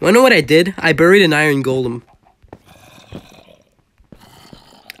wanna know what I did? I buried an iron golem.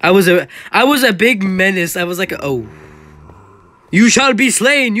 I was a big menace. I was like, oh, you shall be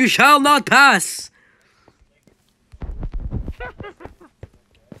slain. You shall not pass.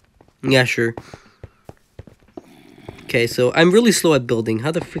 Yeah, sure. Okay, so I'm really slow at building.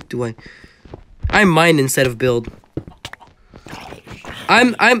 How the frick do I mine instead of build.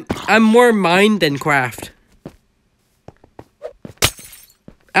 I'm more mine than craft.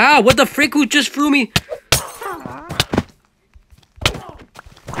 Ah, what the frick? Who just threw me?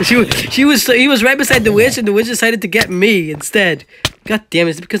 He was right beside the witch, and the witch decided to get me instead. God damn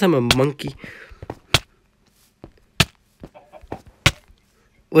it! It's because I'm a monkey.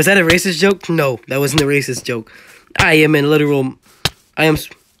 Was that a racist joke? No, that wasn't a racist joke. I am a literal. That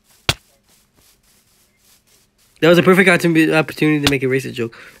was a perfect opportunity to make a racist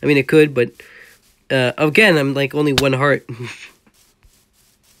joke. I mean, it could, but again, I'm like only one heart.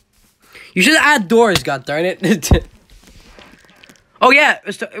 You should add doors. God darn it! Oh yeah,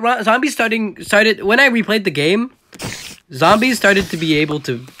 zombies started when I replayed the game. Zombies started to be able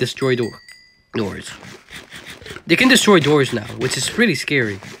to destroy doors. They can destroy doors now, which is pretty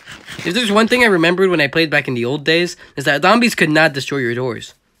scary. If there's one thing I remembered when I played back in the old days, is that zombies could not destroy your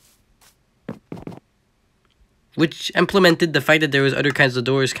doors. which implemented the fact that there was other kinds of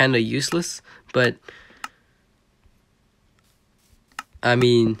doors kind of useless. But I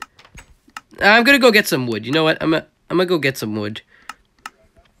mean, I'm gonna go get some wood. You know what? I'm gonna go get some wood.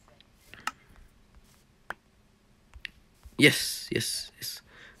 Yes, yes, yes.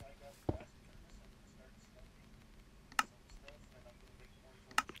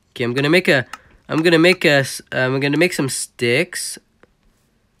 Okay, I'm gonna make some sticks.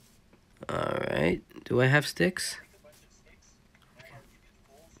 All right. Do I have sticks?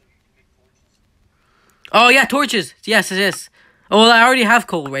 Oh yeah, torches. Yes, yes. Oh well, I already have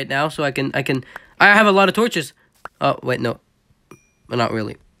coal right now, so I have a lot of torches. Oh wait, no, well, not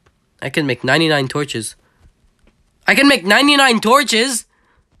really. I can make 99 torches. I can make 99 torches.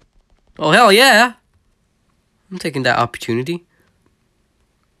 Oh hell yeah! I'm taking that opportunity.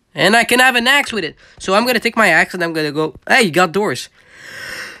 And I can have an axe with it. So I'm gonna take my axe and I'm gonna go. Hey, you got doors.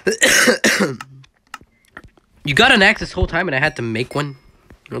 You got an axe this whole time, and I had to make one.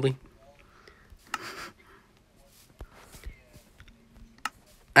 Really?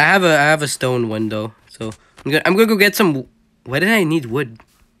 I have a stone window, so I'm gonna go get some. Why did I need wood?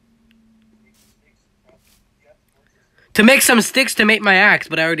 To make some sticks to make my axe,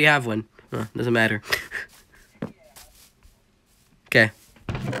 but I already have one. Doesn't matter. Okay.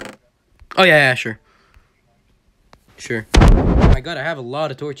 Oh yeah, sure. Sure. Oh my god, I have a lot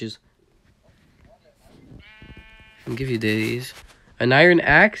of torches. I'll give you these. An iron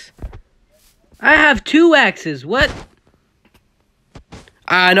axe? I have 2 axes. What?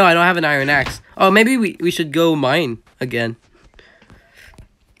 No, I don't have an iron axe. Oh, maybe we should go mine again.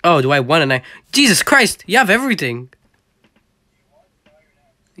 Oh, do I want an iron? Jesus Christ, you have everything.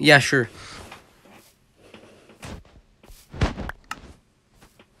 Yeah, sure.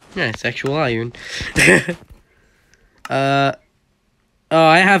 Yeah, it's actual iron. Oh,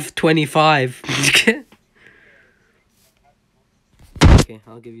 I have 25. Okay,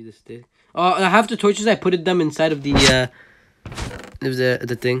 I'll give you the stick. Oh, I have the torches. I put them inside of the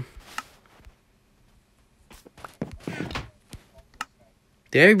thing.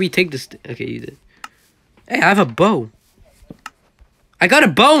 Did I retake the stick? Okay, you did. Hey, I have a bow. I got a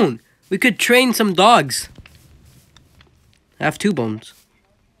bone. We could train some dogs. I have 2 bones.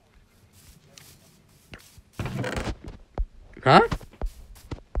 Huh?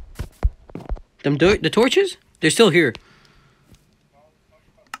 The torches? They're still here.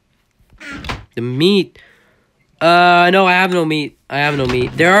 The meat. No, I have no meat. I have no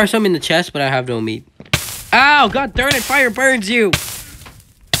meat. There are some in the chest, but I have no meat. Ow! God darn it! Fire burns you!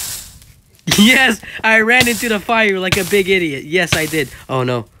 Yes! I ran into the fire like a big idiot. Yes, I did. Oh,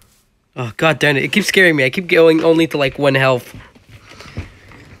 no. Oh, god darn it. It keeps scaring me. I keep going only to, like, 1 health.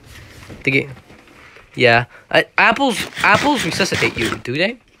 The game. Yeah. Apples resuscitate you, do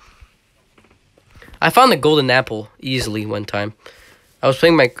they? I found a golden apple easily one time. I was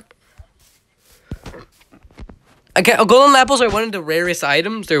playing my... Okay, golden apples are one of the rarest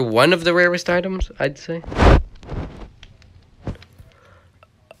items. They're one of the rarest items, I'd say.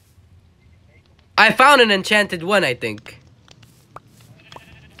 I found an enchanted one, I think.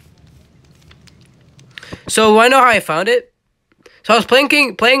 So, I know how I found it. So, I was playing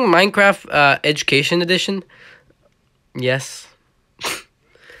Minecraft Education Edition. Yes.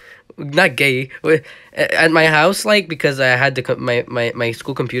 Not gay. At my house, like, because I had my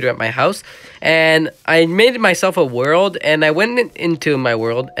school computer at my house. And I made myself a world. And I went into my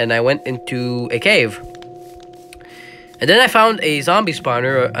world. And I went into a cave. And then I found a zombie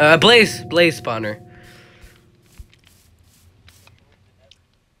spawner. A blaze spawner.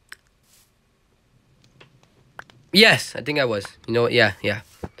 Yes, I think I was. You know what? Yeah.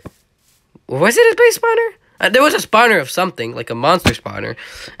 Was it a blaze spawner? There was a spawner of something, like a monster spawner.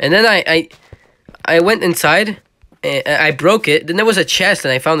 And then I went inside, and I broke it. Then there was a chest,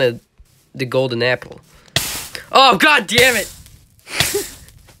 and I found the golden apple. Oh, god damn it!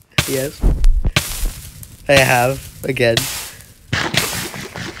 Yes. I have, again.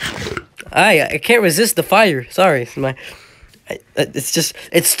 I can't resist the fire. Sorry.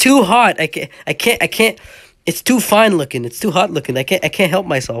 It's too hot. I can't. It's too fine looking. It's too hot looking. I can't help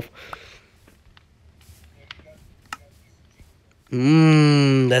myself.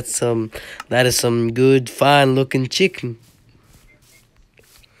 That is some good, fine-looking chicken.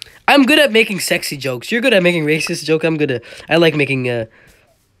 I'm good at making sexy jokes. You're good at making racist jokes. I like making,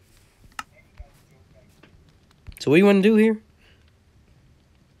 So what do you want to do here?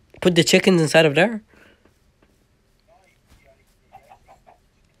 Put the chickens inside of there?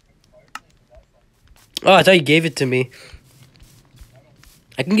 Oh, I thought you gave it to me.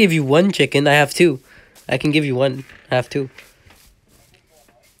 I can give you 1 chicken. I have 2. I can give you 1. I have 2.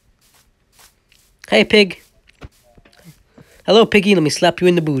 Hey, pig. Hello, piggy. Let me slap you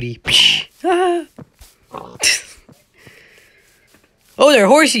in the booty. Ah. Oh, they're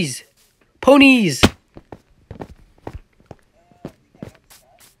horsies. Ponies.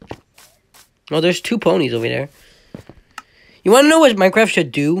 Oh, there's 2 ponies over there. You want to know what Minecraft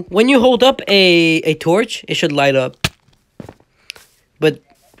should do? When you hold up a torch, it should light up. But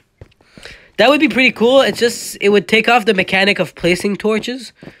that would be pretty cool. It's just, it would take off the mechanic of placing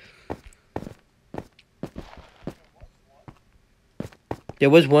torches. There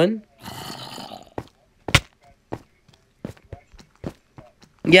was one.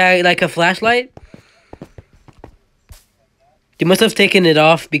 Yeah, like a flashlight. They must have taken it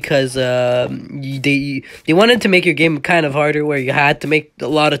off because they wanted to make your game kind of harder, where you had to make a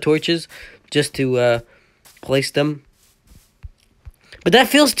lot of torches just to place them. But that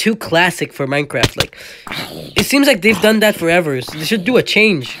feels too classic for Minecraft. Like, it seems like they've done that forever. So they should do a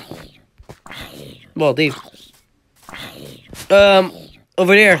change. Well, they've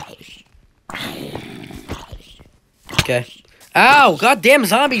over there. Okay. Ow! Goddamn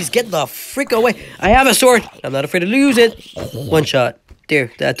zombies! Get the frick away! I have a sword. I'm not afraid to lose it. One shot.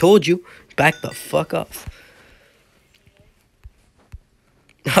 There. I told you. Back the fuck off.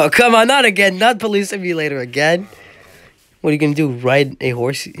 Oh, come on! Not again! Not Police Simulator again. What are you gonna do? Ride a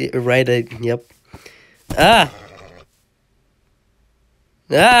horse? Ride a... Yep. Ah!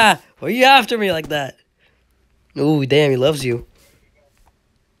 Ah! Why are you after me like that? Oh, damn! He loves you.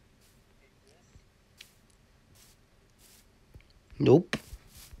 Nope.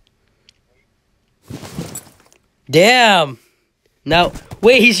 Damn. Now,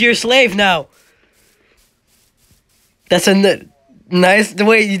 wait, he's your slave now. That's a nice.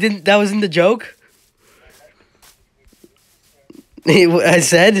 Wait, you didn't. That was in the joke. I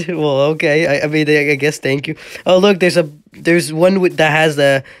said, well, okay. I mean, I guess. Thank you. Oh, look, there's one that has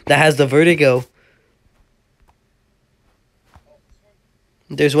the vertigo.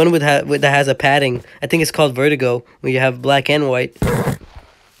 There's one that has a padding. I think it's called vertigo, where you have black and white.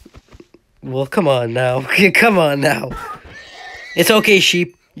 Well, come on now. Come on now. It's okay,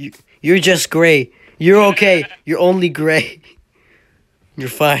 sheep. You're just gray. You're okay. You're only gray. You're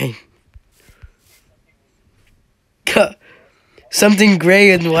fine. Something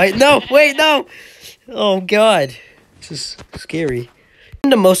gray and white. No, wait, no. Oh, God. This is scary.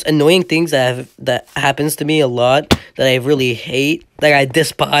 One of the most annoying things that happens to me a lot, that I really hate, that I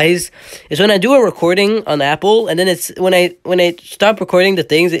despise, is when I do a recording on Apple, and then it's when I stop recording the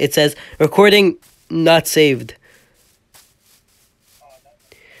things, it says recording not saved.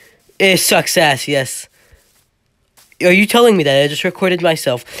 It sucks ass. Yes. Are you telling me that I just recorded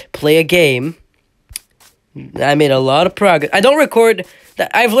myself play a game? I made a lot of progress. I don't record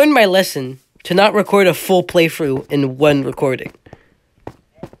that. I've learned my lesson to not record a full playthrough in one recording.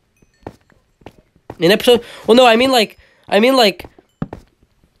 An episode. Well, no, I mean like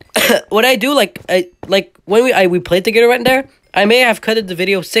what I do, like when we played together right there, I may have cut the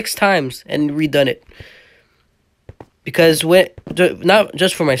video 6 times and redone it. Because not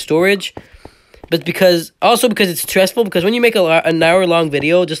just for my storage, but because it's stressful, because when you make an hour-long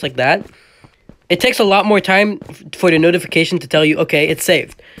video just like that, it takes a lot more time for the notification to tell you, okay, it's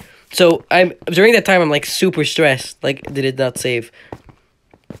saved. So during that time, I'm like super stressed, like, did it not save?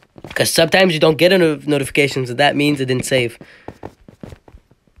 Because sometimes you don't get a notifications, and that means it didn't save.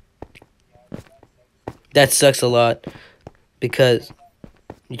 That sucks a lot. Because...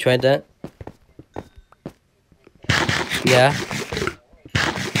 You tried that? Yeah.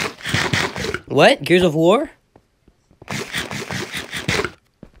 What? Gears of War?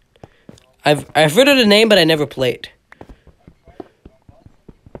 I've heard of the name, but I never played.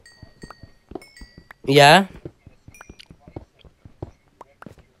 Yeah?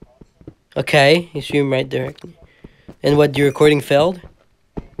 Okay, you stream right directly. And what, your recording failed?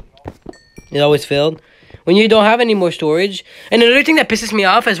 It always failed? When you don't have any more storage. And another thing that pisses me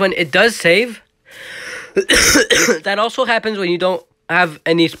off is when it does save. That also happens when you don't have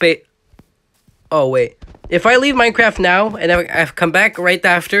any space. Oh, wait. If I leave Minecraft now, and I come back right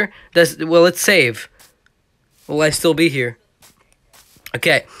after, will it save? Will I still be here?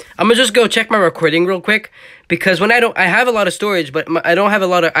 Okay, I'm gonna just go check my recording real quick, because when I have a lot of storage, but I don't have a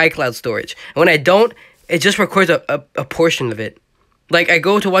lot of iCloud storage. And when I don't, it just records a portion of it. Like, I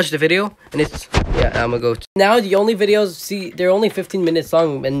go to watch the video, and it's... Yeah, I'm gonna go... Now, the only videos... See, they're only 15 minutes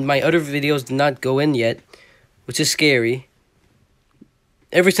long, and my other videos did not go in yet, which is scary.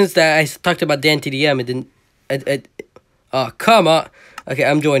 Ever since that I talked about Dan TDM, it didn't... Oh, come on. Okay,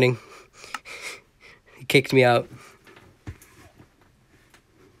 I'm joining. He kicked me out.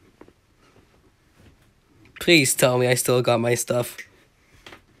 Please tell me I still got my stuff.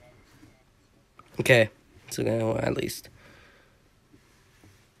 Okay. So, at least.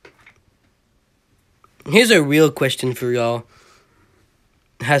 Here's a real question for y'all.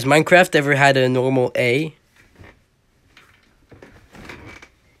 Has Minecraft ever had a normal A?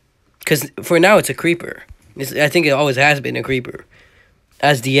 Because for now it's a creeper. I think it always has been a creeper.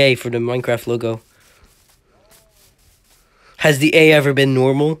 As the A for the Minecraft logo. Has the A ever been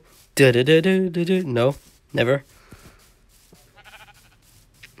normal? No, never.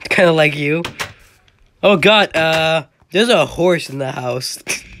 Kind of like you. Oh god, there's a horse in the house.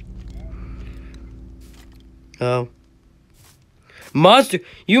 Oh. Monster,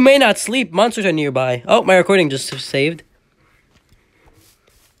 you may not sleep. Monsters are nearby. Oh, my recording just saved.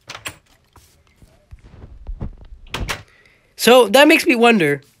 So that makes me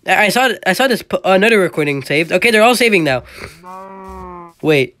wonder. I saw this another recording saved. Okay, they're all saving now.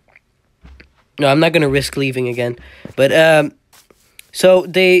 Wait. No, I'm not gonna risk leaving again. But so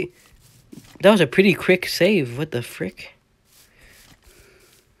that was a pretty quick save. What the frick?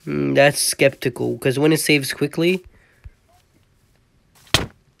 That's skeptical because when it saves quickly.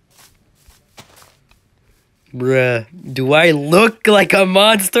 Bruh, do I look like a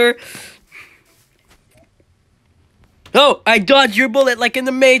monster? Oh, I dodged your bullet like in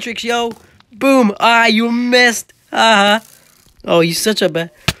the Matrix, yo. Boom. Ah, you missed. Oh, he's such a bad.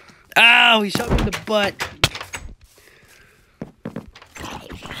 Ow, he shot me in the butt.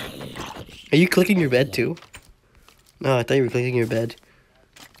 Are you clicking your bed too? No, I thought you were clicking your bed.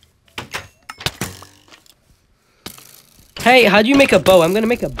 Hey, how do you make a bow? I'm gonna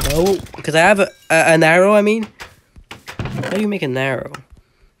make a bow because I have an arrow. I mean, how do you make an arrow?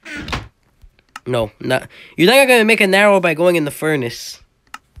 No, not. You're not gonna make an arrow by going in the furnace.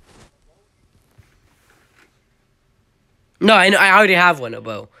 No, I know. I already have one, a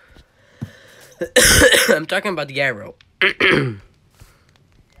bow. I'm talking about the arrow.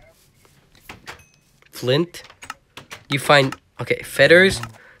 Flint. You find feathers.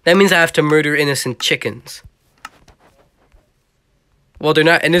 That means I have to murder innocent chickens. Well, they're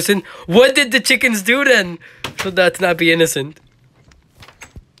not innocent. What did the chickens do then? For that to not be innocent.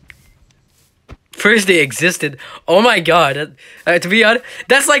 First they existed. Oh my god. To be honest,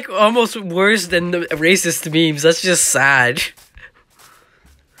 that's like almost worse than the racist memes. That's just sad.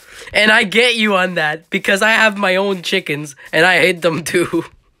 And I get you on that. Because I have my own chickens. And I hate them too.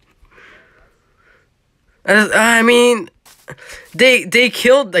 I mean, they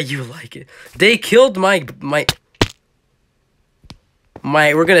killed. You like it. They killed my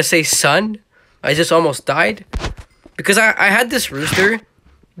we're gonna say son. I just almost died because I had this rooster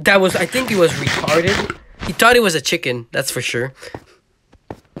that was, I think he was retarded. He thought he was a chicken, that's for sure.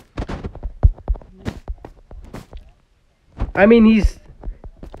 I mean, he's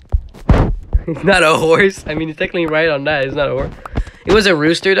not a horse. I mean, he's technically right on that. He's not a horse. It was a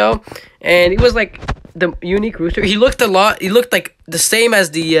rooster though, and he was like the unique rooster. He looked like the same as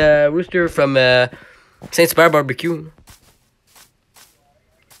the rooster from Saint Spar Barbecue.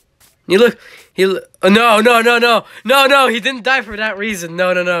 No, he didn't die for that reason.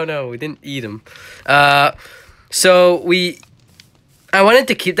 No, we didn't eat him. So I wanted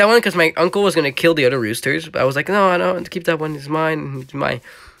to keep that one because my uncle was gonna kill the other roosters, but I was like, no, I don't want to keep that one. It's mine. It's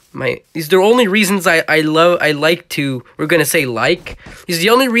these are the only reasons we're gonna say these are the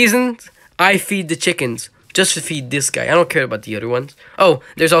only reasons I feed the chickens. Just to feed this guy. I don't care about the other ones. Oh,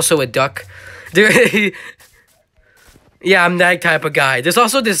 there's also a duck. Yeah, I'm that type of guy. There's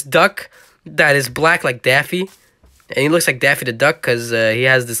also this duck that is black like Daffy. And he looks like Daffy the Duck because he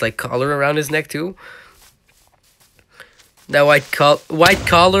has this like collar around his neck too. That white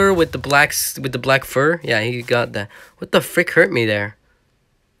collar with the black fur. Yeah, he got that. What the frick hurt me there?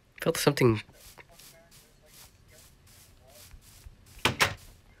 Felt something.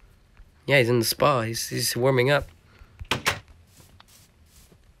 Yeah, he's in the spa. He's warming up.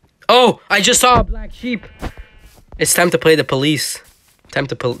 Oh, I just saw a black sheep. It's time to play the police. Time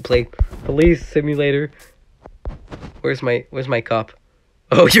to play police simulator. Where's my cop?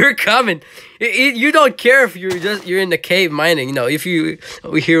 Oh, you're coming. You don't care if you're in the cave mining. You know, if we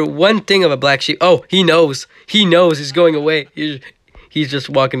hear one thing of a black sheep. Oh, he knows. He knows he's going away. He's just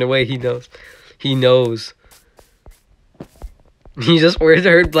walking away. He knows. He knows. He just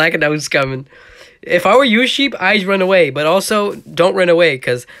heard black and now he's coming. If I were you, sheep, I'd run away. But also, don't run away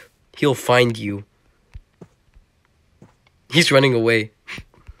because he'll find you. He's running away.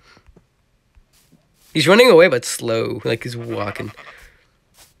 He's running away, but slow. Like he's walking.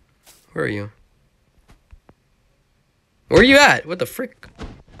 Where are you? Where are you at? What the frick?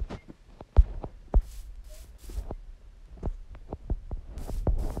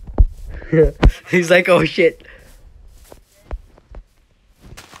 He's like, oh shit.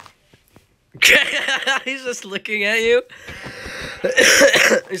 He's just looking at you.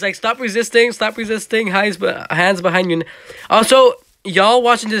 He's like, stop resisting, hands behind you. Also, y'all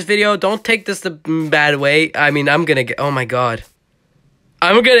watching this video, don't take this the bad way. I mean, I'm gonna get, oh my god.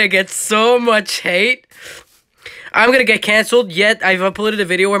 I'm gonna get so much hate. I'm gonna get canceled, yet I've uploaded a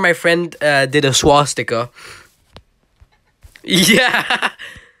video where my friend did a swastika. Yeah.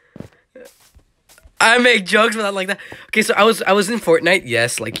 I make jokes but not like that. Okay, so I was in Fortnite,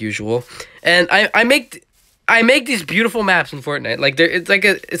 yes, like usual. And I make these beautiful maps in Fortnite. Like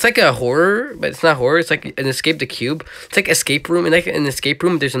it's like a horror, but it's not horror. It's like an escape the cube. It's like escape room, and like in an escape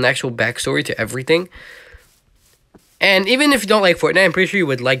room, there's an actual backstory to everything. And even if you don't like Fortnite, I'm pretty sure you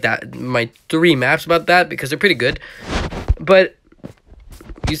would like that. My 3 maps about that because they're pretty good. But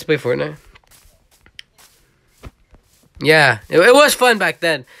you used to play Fortnite. Yeah, it was fun back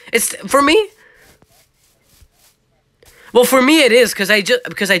then. It's for me. Well, for me it is because I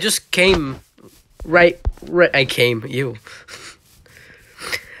just came right I came you.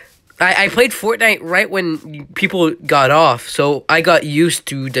 I played Fortnite right when people got off, so I got used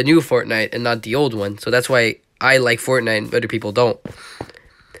to the new Fortnite and not the old one. So that's why I like Fortnite and other people don't.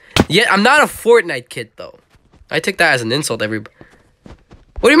 Yet I'm not a Fortnite kid though. I took that as an insult. What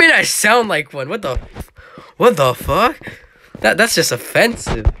do you mean I sound like one? What the fuck? That's just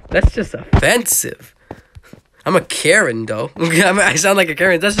offensive. That's just offensive. I'm a Karen, though. I sound like a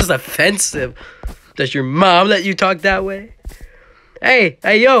Karen. That's just offensive. Does your mom let you talk that way? Hey,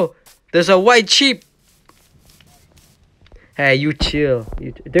 yo. There's a white sheep. Hey, you chill.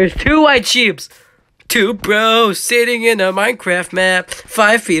 There's 2 white sheeps. 2 bros sitting in a Minecraft map.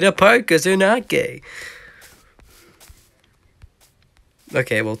 5 feet apart because they're not gay.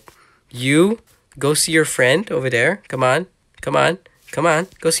 Okay, well, you go see your friend over there. Come on.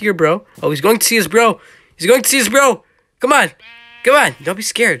 Go see your bro. Oh, he's going to see his bro. Come on. Don't be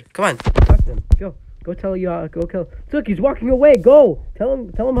scared. Come on. Talk to him. Go tell you. Go kill. Look, he's walking away. Go. Tell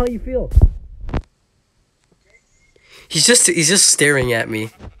him how you feel. He's just staring at me.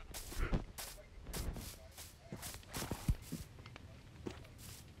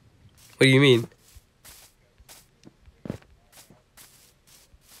 What do you mean?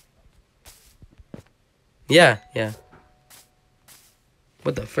 Yeah.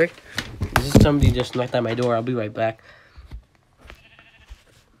 What the frick? Somebody just knocked at my door. I'll be right back.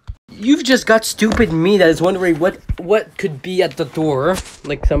 You've just got stupid me that is wondering what could be at the door.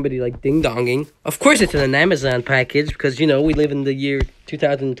 Like somebody like ding-donging. Of course it's an Amazon package because, you know, we live in the year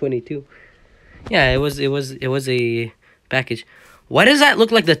 2022. Yeah, it was a package. Why does that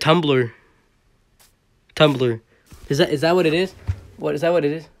look like the Tumblr? Is that what it is? Is that what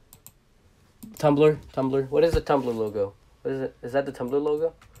it is? Tumblr. What is the Tumblr logo? What is it? Is that the Tumblr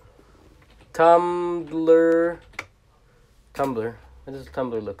logo? Tumblr. What does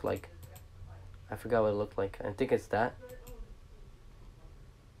Tumblr look like? I forgot what it looked like. I think it's that.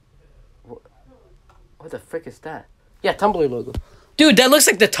 What the frick is that? Yeah, Tumblr logo. Dude, that looks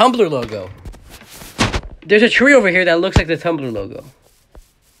like the Tumblr logo. There's a tree over here that looks like the Tumblr logo.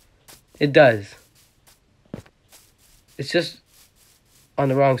 It does. It's just on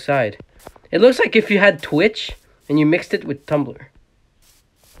the wrong side. It looks like if you had Twitch and you mixed it with Tumblr.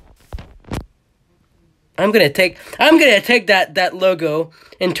 I'm gonna take that logo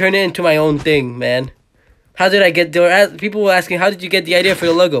and turn it into my own thing, man. How did I get there? People were asking, how did you get the idea for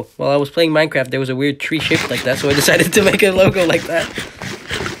the logo? Well, I was playing Minecraft. There was a weird tree shaped like that, so I decided to make a logo like that.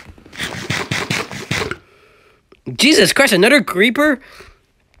 Jesus Christ, another creeper?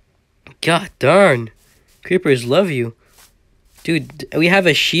 God darn. Creepers love you. Dude, we have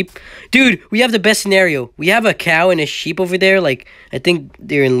a sheep. Dude, we have the best scenario. We have a cow and a sheep over there. Like, I think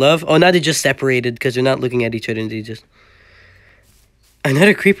they're in love. Oh, now they just separated because they're not looking at each other. And they just...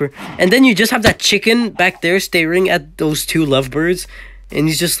 Another creeper. And then you just have that chicken back there staring at those 2 lovebirds. And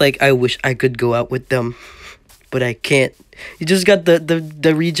he's just like, I wish I could go out with them. But I can't. You just got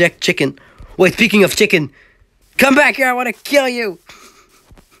the reject chicken. Wait, speaking of chicken. Come back here, I want to kill you.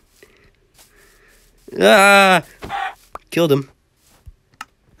 Ah... Killed him.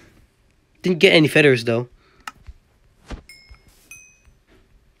 Didn't get any feathers, though.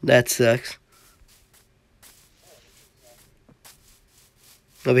 That sucks.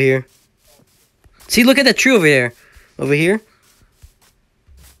 Over here. See, look at that tree over there. Over here.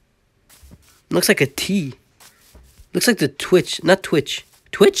 Looks like a T. Looks like the Twitch. Not Twitch.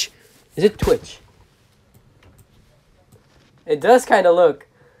 Twitch? Is it Twitch? It does kind of look.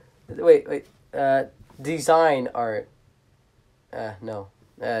 Wait. Design art. No.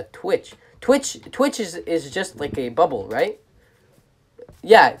 Twitch. Twitch is just like a bubble, right?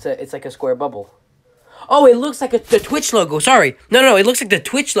 Yeah, it's like a square bubble. Oh, it looks like the Twitch logo. Sorry. No, it looks like the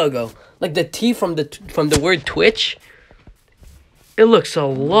Twitch logo. Like the T from the word Twitch. It looks a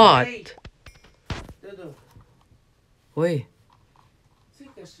lot. Wait.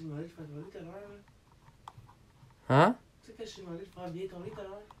 Hein?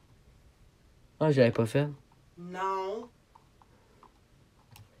 Ah, j'avais pas fait. Non.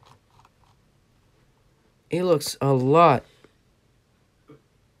 It looks a lot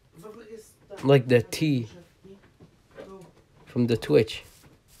like the T from the Twitch.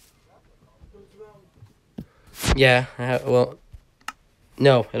 Yeah, well,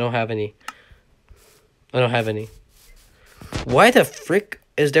 no, I don't have any. I don't have any. Why the frick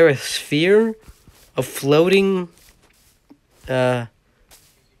is there a sphere of floating?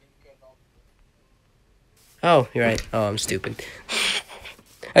 Oh, you're right. Oh, I'm stupid.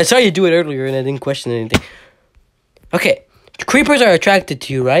 I saw you do it earlier and I didn't question anything. Okay, creepers are attracted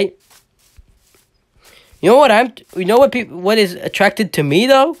to you, right? You know what you know what is attracted to me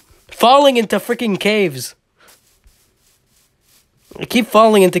though? Falling into freaking caves. I keep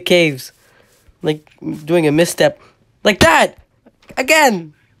falling into caves. Like doing a misstep. Like that!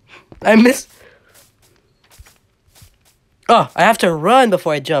 Again! I miss. Oh, I have to run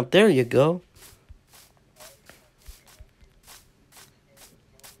before I jump. There you go.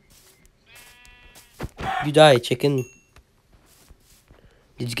 You die, chicken.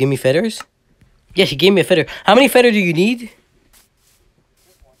 Did you give me feathers? Yes, you gave me a feather. How many feathers do you need?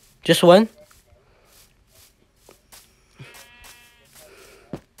 Just one?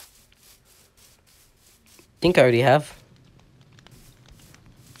 Think I already have.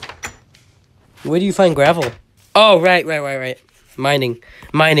 Where do you find gravel? Oh, right. Mining.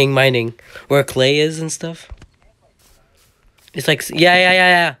 Where clay is and stuff. It's like,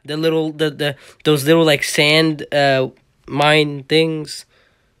 yeah. The little, those little like sand, mine things.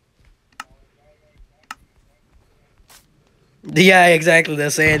 Yeah, exactly,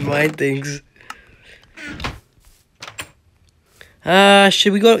 the sand mine things.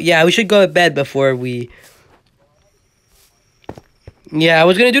 Should we go? Yeah, we should go to bed before we... Yeah, I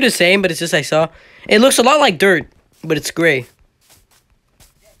was gonna do the same, but it's just I saw... It looks a lot like dirt, but it's gray.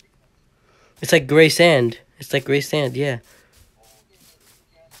 It's like gray sand. It's like gray sand, yeah.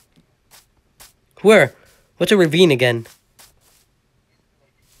 Where? What's a ravine again?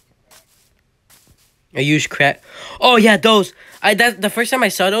 I use crack. Oh yeah, those. The first time I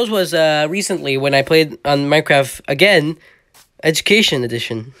saw those was recently when I played on Minecraft again, Education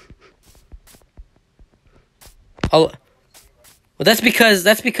Edition. Well, that's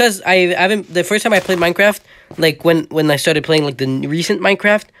because I haven't. The first time I played Minecraft, like when I started playing like the recent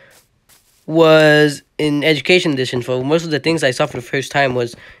Minecraft, was in Education Edition. For most of the things I saw for the first time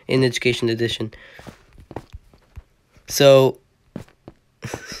was in Education Edition. So,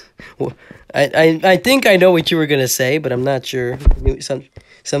 I think I know what you were gonna say, but I'm not sure.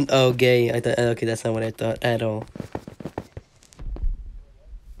 Oh, gay. I thought, okay, that's not what I thought at all.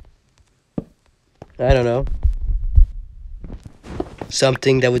 I don't know.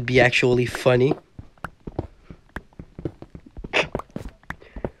 Something that would be actually funny.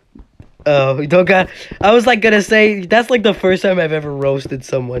 Oh, you don't got... I was like gonna say, that's like the first time I've ever roasted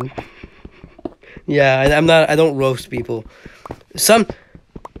someone. Yeah, I don't roast people. That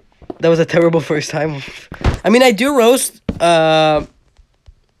was a terrible first time. I mean, I do roast, when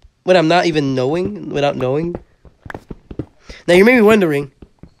I'm not even without knowing. Now, you may be wondering.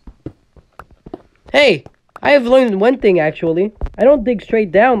 Hey, I have learned one thing, actually. I don't dig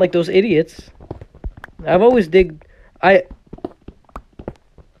straight down like those idiots. I've always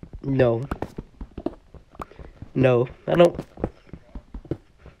No, I don't.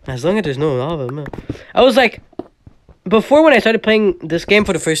 As long as there's no lava, man. I was like, before when I started playing this game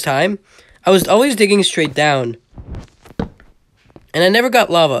for the first time, I was always digging straight down. And I never got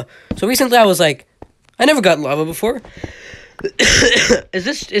lava. So recently I was like, I never got lava before. Is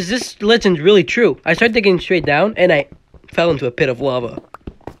this legend really true? I started digging straight down and I fell into a pit of lava.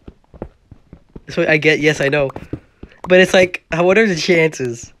 So I get, yes, I know. But it's like, what are the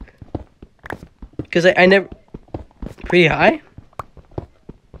chances? Because I never... Pretty high?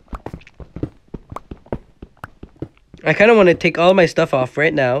 I kind of want to take all my stuff off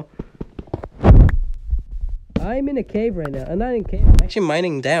right now. I'm in a cave right now. I'm not in a cave. I'm actually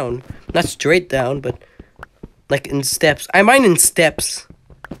mining down. Not straight down, but like in steps. I mine in steps.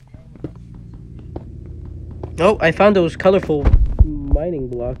 Oh, I found those colorful mining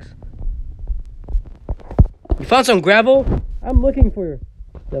blocks. You found some gravel? I'm looking for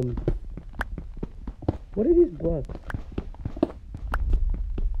them. What are these blocks?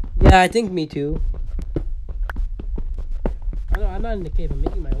 Yeah, I think me too. I'm not in the cave. I'm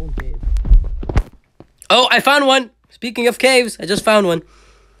making my own cave. Oh, I found one. Speaking of caves, I just found one.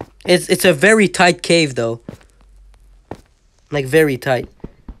 It's a very tight cave, though. Like, very tight.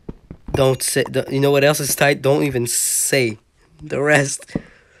 Don't say... You know what else is tight? Don't even say the rest.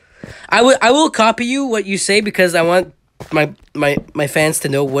 I will copy you what you say because I want my fans to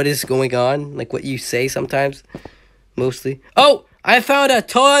know what is going on. Like, what you say sometimes. Mostly. Oh! I found a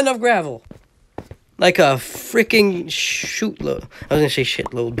ton of gravel. Like a freaking shootload. I was gonna say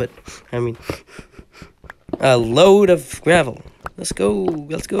shitload, but I mean a load of gravel. Let's go,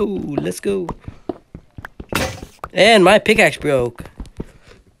 let's go, let's go. And my pickaxe broke.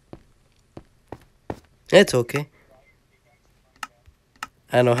 It's okay.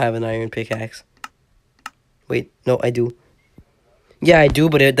 I don't have an iron pickaxe. Wait, no, I do. Yeah, I do,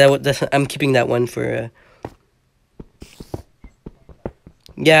 but I'm keeping that one for.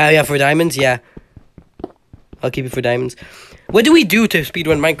 Yeah, for diamonds. Yeah, I'll keep it for diamonds. What do we do to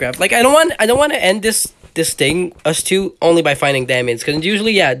speedrun Minecraft? Like, I don't want to end this thing, us two, only by finding diamonds. Because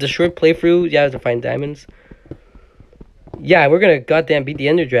usually, yeah, the short playthrough, yeah, to find diamonds. Yeah, we're gonna goddamn beat the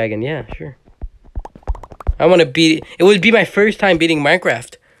Ender Dragon. Yeah, sure. I want to beat... It would be my first time beating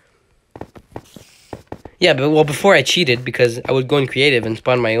Minecraft. Yeah, but, well, before I cheated, because I would go in creative and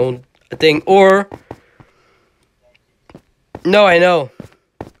spawn my own thing, or... No, I know.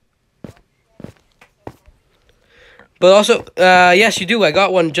 But also, yes, you do. I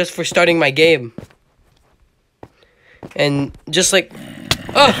got one just for starting my game. And just like...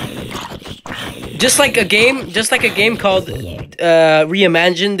 Oh! Just like a game called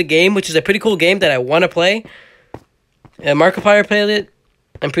Reimagine the Game, which is a pretty cool game that I want to play. Markiplier played it.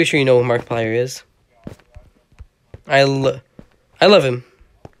 I'm pretty sure you know who Markiplier is. I love him.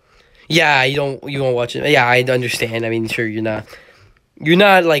 Yeah, you won't watch it. Yeah, I understand. I mean, sure, you're not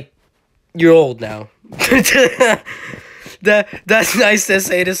like, you're old now. That's nice to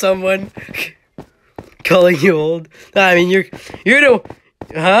say to someone. Calling you old. I mean, you're the,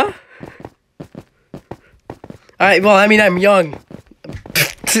 huh? Well, I mean, I'm young.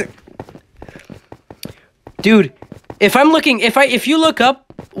 Dude, if you look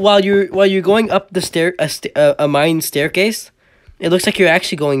up while you're going up the a mine staircase, it looks like you're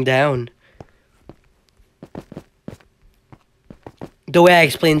actually going down. The way I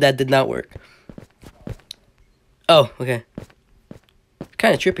explained that did not work. Oh, okay.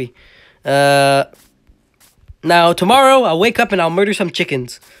 Kind of trippy. Now tomorrow I'll wake up and I'll murder some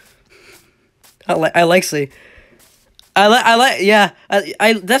chickens. That's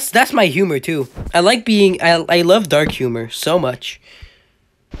my humor too. I love dark humor so much.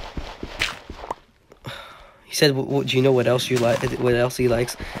 He said, "Do you know what else you like? What else he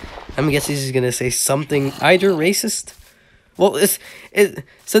likes?" I'm guessing he's gonna say something either racist. Well, it's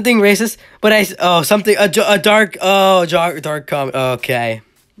something racist, but a dark comment. Okay,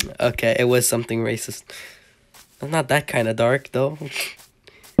 it was something racist. Not that kind of dark though.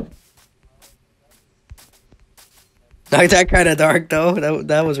 Not that kind of dark though.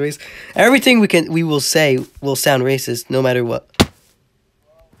 That was racist. Everything we will say will sound racist no matter what.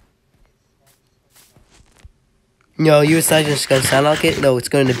 No, it's not just gonna sound like it. No, it's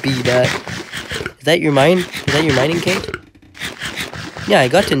gonna be that. Is that your mine? Is that your mining cave? Yeah, I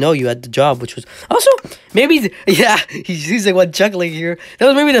got to know you at the job, which was also maybe yeah. He's like one chuckling here. That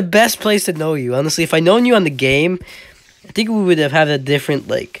was maybe the best place to know you. Honestly, if I known you on the game, I think we would have had a different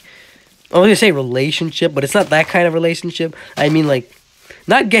like. I was gonna say relationship, but it's not that kind of relationship. I mean, like,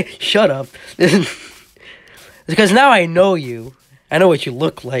 not gay. Shut up. Because now I know you. I know what you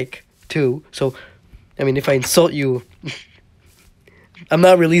look like too. So, I mean, if I insult you, I'm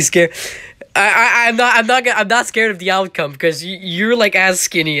not really scared. I'm not scared of the outcome because you're like as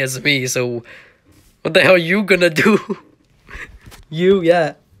skinny as me. So, what the hell are you gonna do?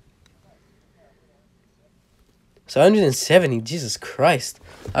 Yeah. So 170. Jesus Christ.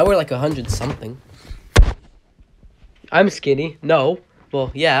 I wear like 100 something. I'm skinny. No.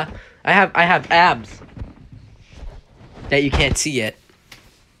 Well, yeah. I have abs that you can't see yet.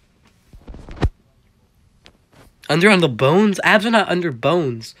 Under on the bones? Abs are not under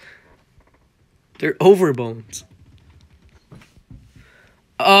bones. They're over bones.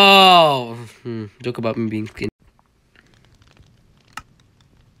 Oh. Joke about me being skinny.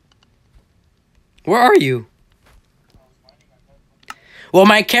 Where are you? Well,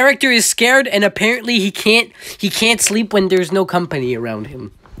 my character is scared, and apparently he can't sleep when there's no company around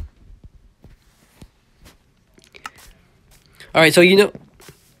him. All right, so he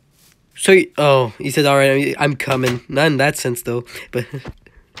said, all right, I'm coming. Not in that sense though, but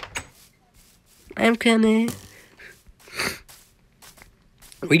I'm coming.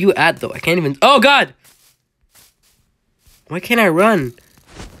 Where you at though? I can't even. Oh God! Why can't I run?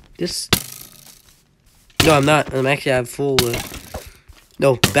 No, I'm not. I'm actually at full.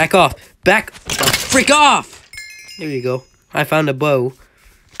 No, back off. Back the freak off! There you go. I found a bow.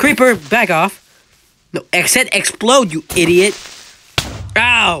 Creeper, back off. No, I said explode, you idiot.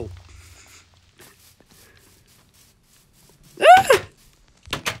 Ow. Ah!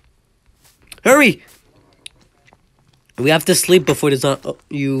 Hurry. We have to sleep before the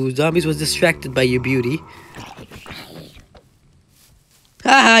you zombies was distracted by your beauty.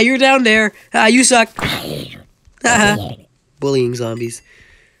 Haha, you're down there. Ah, you suck. Haha. Bullying zombies.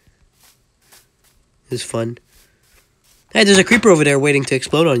 It's fun. Hey, there's a creeper over there waiting to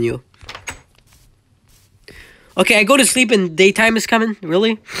explode on you. Okay, I go to sleep and daytime is coming.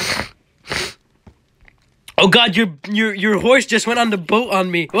 Really? Oh God, your horse just went on the boat on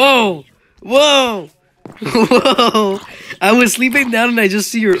me. Whoa, whoa, whoa! I was sleeping down and I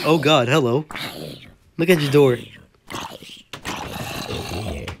just see your. Oh God, hello. Look at your door.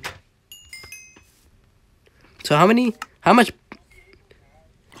 So how much?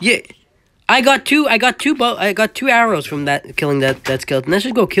 Yeah, I got two arrows from that killing that skeleton. Let's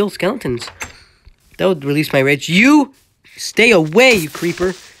just go kill skeletons. That would release my rage. You stay away, you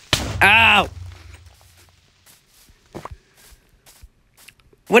creeper. Ow.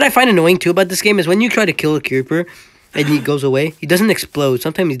 What I find annoying too about this game is when you try to kill a creeper and he goes away, he doesn't explode.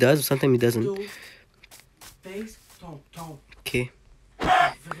 Sometimes he does, sometimes he doesn't. Okay.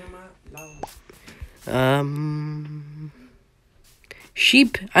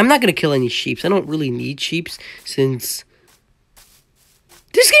 Sheep. I'm not gonna kill any sheeps. I don't really need sheeps since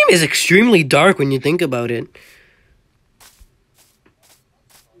this game is extremely dark when you think about it.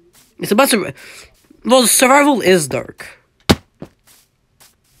 It's about well, survival is dark.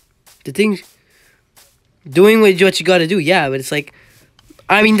 The things doing what you gotta do, yeah, but it's like,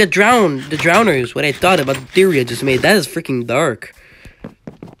 I mean, the drowners. What I thought about the theory I just made, that is freaking dark.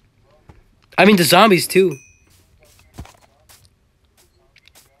 I mean, the zombies too.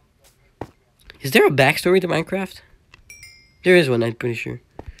 Is there a backstory to Minecraft? There is one, I'm pretty sure.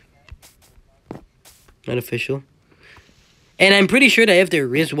 Not official. And I'm pretty sure that if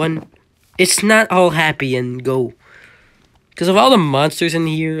there is one, it's not all happy and go. Because of all the monsters in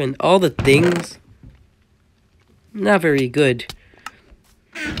here and all the things. Not very good.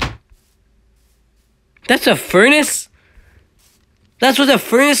 That's a furnace? That's what a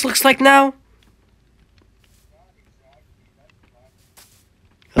furnace looks like now?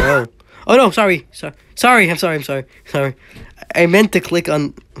 Oh. Oh no, sorry. I'm sorry. I meant to click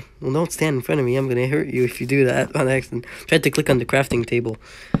on... Well, don't stand in front of me. I'm gonna hurt you if you do that on accident. Tried to click on the crafting table.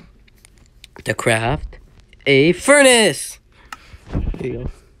 To craft a furnace. There you go.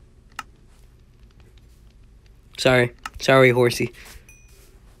 Sorry, horsey.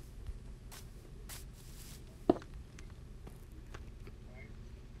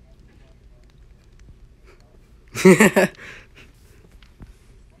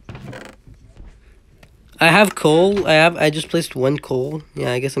 I have coal. I just placed one coal.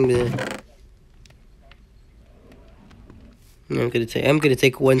 Yeah, I guess I'm gonna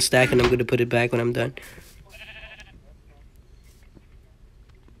take one stack and I'm gonna put it back when I'm done.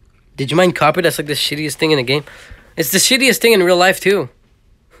 Did you mind copper? That's like the shittiest thing in a game. It's the shittiest thing in real life too.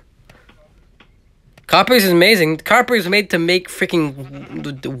 Copper is amazing. Copper is made to make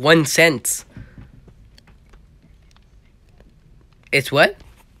freaking 1 cent. It's what?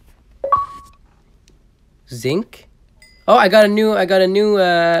 Zinc? Oh, I got a new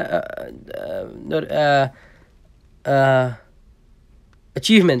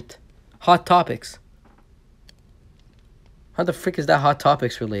achievement. Hot topics. How the frick is that hot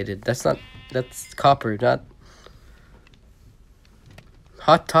topics related? That's copper, not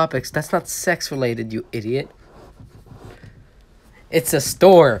hot topics. That's not sex related, you idiot. It's a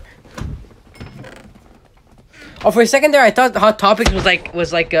store. Oh, for a second there, I thought Hot Topics was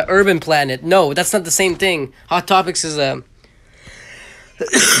like a Urban Planet. No, that's not the same thing. Hot Topics is a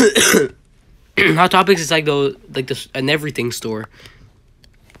Hot Topics is like an everything store.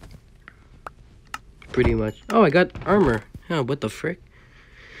 Pretty much. Oh, I got armor. Oh, what the frick?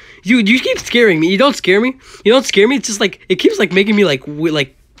 You keep scaring me. You don't scare me. You don't scare me. It's just like it keeps like making me like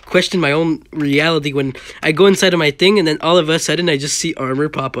question my own reality when I go inside of my thing and then all of a sudden I just see armor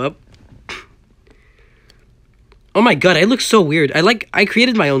pop up. Oh my god, I look so weird. I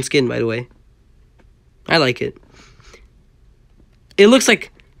created my own skin, by the way. I like it. It looks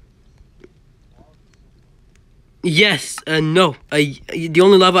like... Yes, no. The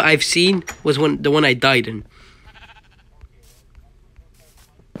only lava I've seen was the one I died in.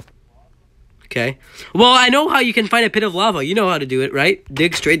 Okay. Well, I know how you can find a pit of lava. You know how to do it, right?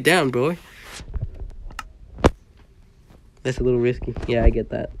 Dig straight down, bro. That's a little risky. Yeah, I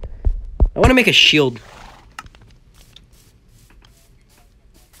get that. I want to make a shield.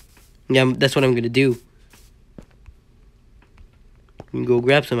 Yeah, that's what I'm gonna do. You can go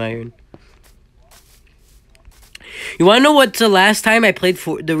grab some iron. You wanna know what's the last time I played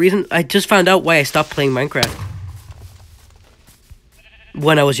for the reason I just found out why I stopped playing Minecraft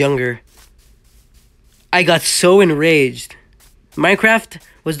when I was younger. I got so enraged. Minecraft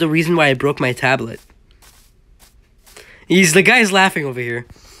was the reason why I broke my tablet. The guy's laughing over here.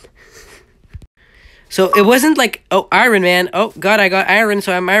 So it wasn't like, oh, Iron Man. Oh God, I got iron,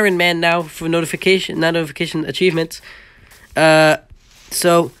 so I'm Iron Man now for notification achievements.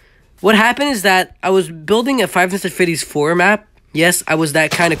 So what happened is that I was building a Five Nights at Freddy's 4 map. Yes, I was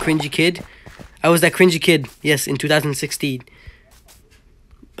that kind of cringy kid. I was that cringy kid. Yes, in 2016.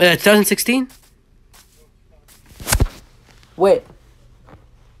 2016? Wait.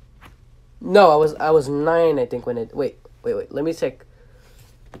 No, I was 9, I think, when it... Wait. Let me check.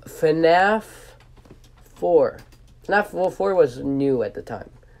 FNAF 4. FNAF 4 was new at the time.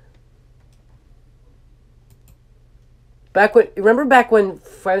 Remember back when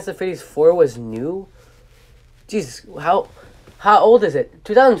Five Nights at Freddy's 4 was new? Jesus, how old is it?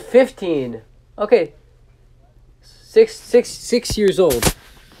 2015. Okay. 6 years old.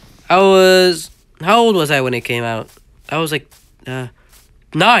 How old was I when it came out? I was like 9.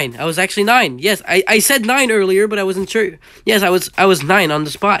 I was actually 9. Yes, I said 9 earlier, but I wasn't sure. Yes, I was 9 on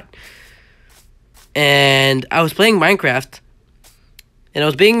the spot. And I was playing Minecraft. And I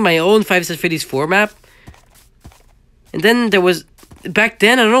was making my own Five Nights at Freddy's 4 map. And then there was, back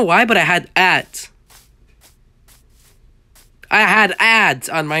then, I don't know why, but I had ads. I had ads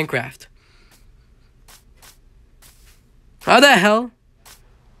on Minecraft. How the hell?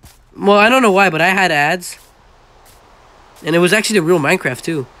 Well, I don't know why, but I had ads. And it was actually the real Minecraft,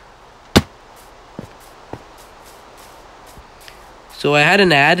 too. So I had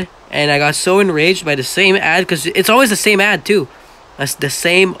an ad, and I got so enraged by the same ad, because it's always the same ad, too. That's the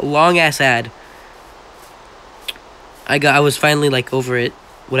same long-ass ad. I was finally, like, over it,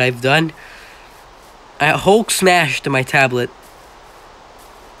 what I've done. I Hulk smashed my tablet.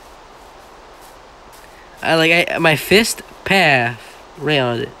 My fist, path, right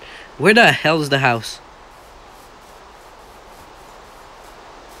on it. Where the hell is the house?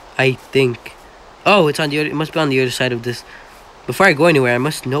 I think. Oh, it's on the other. It must be on the other side of this. Before I go anywhere, I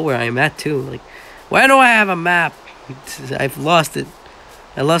must know where I'm at too. Like, why don't I have a map? I've lost it.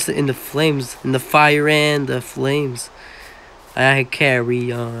 I lost it in the flames, in the fire and the flames. I carry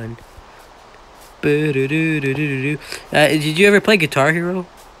on. Did you ever play Guitar Hero?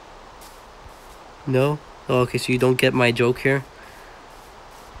 No? Oh, okay, so you don't get my joke here?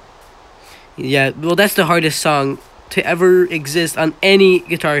 Yeah, well, that's the hardest song to ever exist on any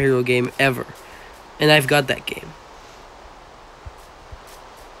Guitar Hero game ever. And I've got that game.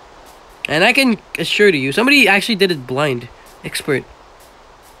 And I can assure you, somebody actually did it blind. Expert.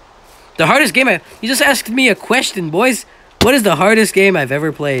 The hardest game you just asked me a question, boys. What is the hardest game I've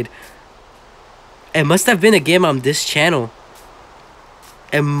ever played? It must have been a game on this channel.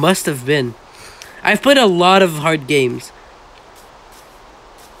 It must have been. I've played a lot of hard games.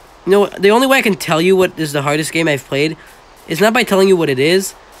 You know, the only way I can tell you what is the hardest game I've played is not by telling you what it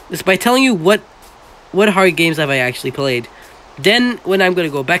is. It's by telling you what hard games have I actually played. Then, when I'm going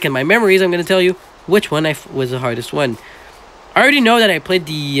to go back in my memories, I'm going to tell you which one was the hardest one. I already know that I played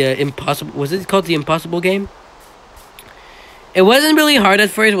the Impossible... Was it called the Impossible game? It wasn't really hard at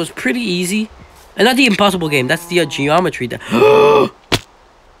first. It was pretty easy. And not the Impossible game. That's the Geometry.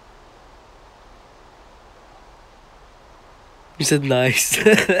 You said nice.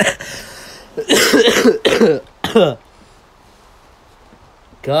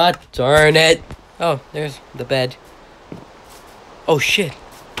 God darn it. Oh, there's the bed. Oh shit.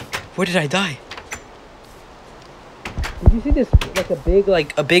 Where did I die? Did you see this,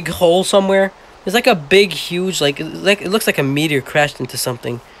 like a big hole somewhere? There's like a big, huge, it looks like a meteor crashed into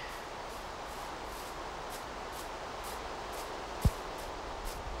something.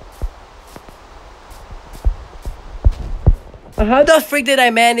 How the frick did I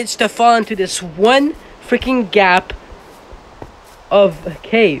manage to fall into this one freaking gap of a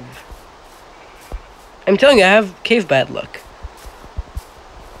cave? I'm telling you, I have cave bad luck.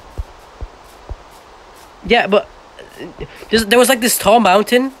 Yeah, but there was like this tall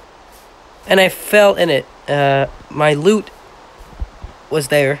mountain, and I fell in it. My loot was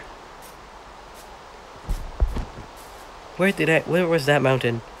there. Where was that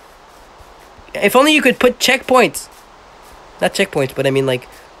mountain? If only you could put checkpoints. Not checkpoints, but I mean like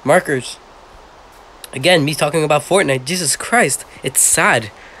markers. Again, me talking about Fortnite. Jesus Christ, it's sad.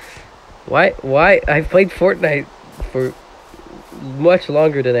 Why? I've played Fortnite for much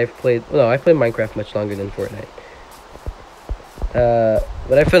longer than I've played... No, I played Minecraft much longer than Fortnite.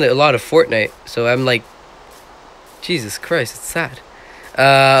 But I played a lot of Fortnite, so I'm like... Jesus Christ, it's sad.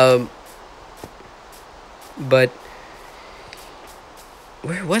 But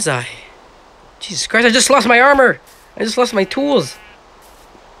where was I? Jesus Christ! I just lost my armor. I just lost my tools.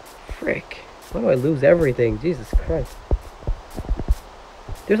 Frick! Why do I lose everything? Jesus Christ!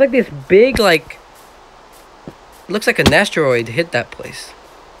 There's like this big like. Looks like an asteroid hit that place.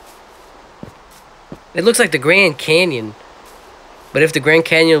 It looks like the Grand Canyon. But if the Grand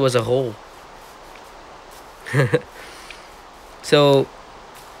Canyon was a hole. So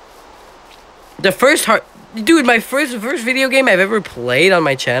the first dude, my first video game I've ever played on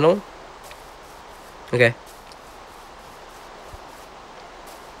my channel. Okay.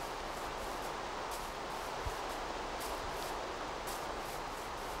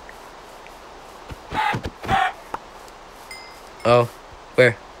 Oh,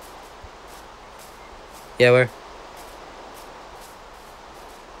 where? Yeah, where?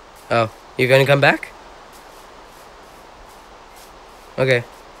 Oh, you're gonna come back? Okay.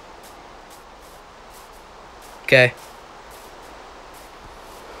 Okay.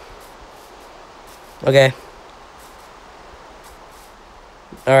 Okay.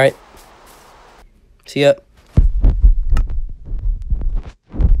 Alright. See ya.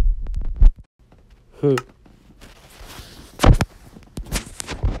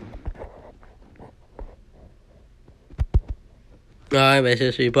 Ah, mais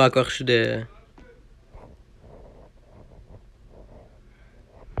je suis pas encore reçu de...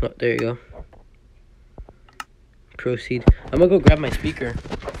 Oh, there you go. Proceed. I'm gonna go grab my speaker.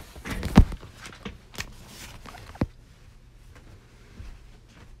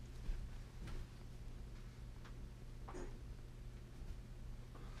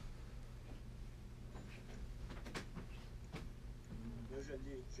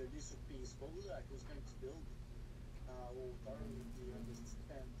 Je lis sur Peaceful à cause quand tu builds en hauteur, il y a un petit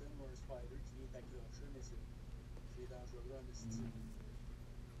phantom ou un spider qui vient t'accrocher, mais c'est dangereux en esti.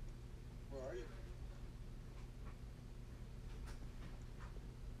 Where are you?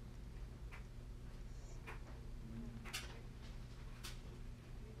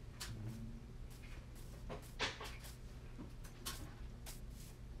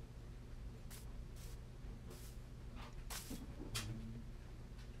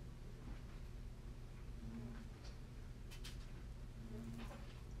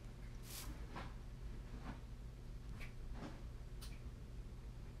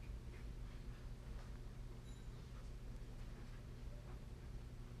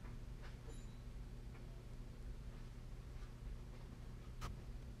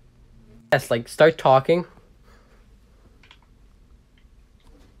 Yes, like, start talking.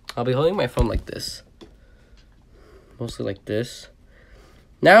 I'll be holding my phone like this. Mostly like this.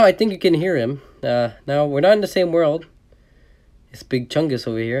 Now I think you can hear him. Now we're not in the same world. It's Big Chungus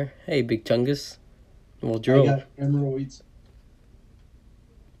over here. Hey, Big Chungus. Well, Drew. I got emeralds.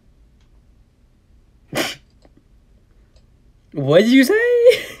 What did you say?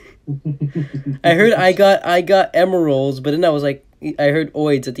 I heard I got emeralds, but then I was like, I heard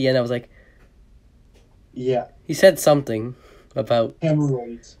oids at the end. I was like, yeah. He said something about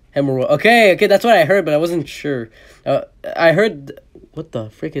Hemorrhoids. Hemorrhoid. Okay, that's what I heard, but I wasn't sure. I heard. What the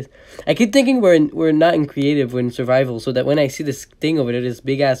frick is? I keep thinking we're not in creative, we're in survival. So that when I see this thing over there, this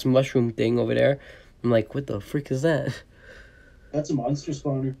big ass mushroom thing over there, I'm like, what the frick is that? That's a monster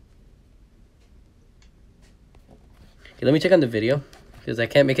spawner. Okay, let me check on the video because I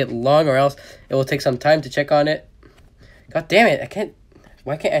can't make it long, or else it will take some time to check on it. God damn it! I can't.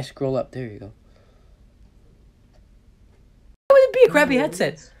 Why can't I scroll up? There you go. Why would it be a crappy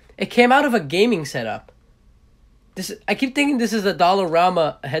headset? It came out of a gaming setup. I keep thinking this is a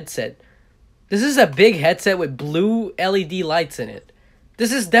Dollarama headset. This is a big headset with blue LED lights in it.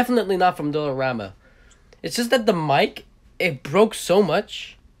 This is definitely not from Dollarama. It's just that the mic, it broke so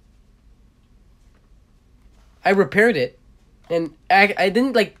much. I repaired it. And I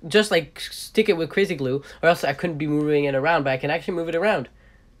didn't just stick it with crazy glue, or else I couldn't be moving it around, but I can actually move it around.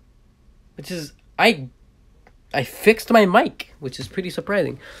 Which is, I fixed my mic, which is pretty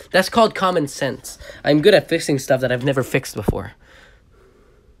surprising. That's called common sense. I'm good at fixing stuff that I've never fixed before.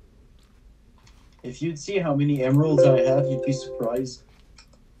 If you'd see how many emeralds I have, you'd be surprised.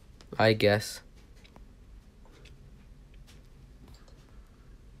 I guess.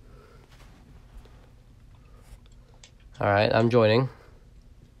 Alright, I'm joining.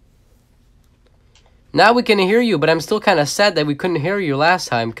 Now we can hear you, but I'm still kind of sad that we couldn't hear you last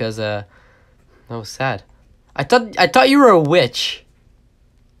time, because, that was sad. I thought you were a witch.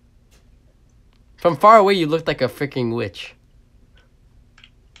 From far away, you looked like a freaking witch.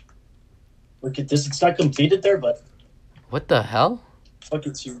 Look at this. It's not completed there, but... What the hell? Fuck,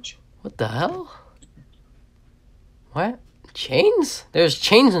 it's huge. What the hell? What? Chains? There's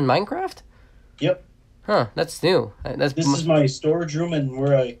chains in Minecraft? Yep. Huh, that's new. That's This is my storage room and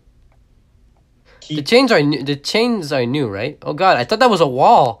where I the keep. chains are new. The chains are new, right? Oh god, I thought that was a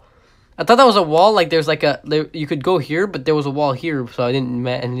wall. I thought that was a wall. Like there's like you could go here, but there was a wall here, so I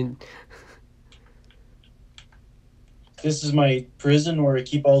didn't. This is my prison where I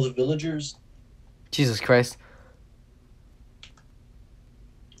keep all the villagers. Jesus Christ.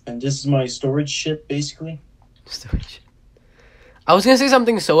 And this is my storage shit, basically. Storage. I was gonna say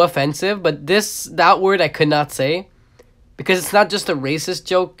something so offensive, but that word I could not say, because it's not just a racist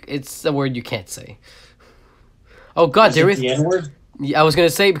joke. It's a word you can't say. Oh God, there is the N-word? Yeah, I was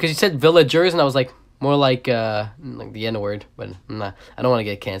gonna say because you said villagers, and I was like more like the N word, but I'm not. I don't want to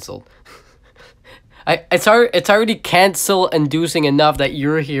get canceled. It's already cancel inducing enough that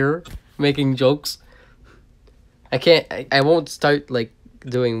you're here making jokes. I can't. I won't start like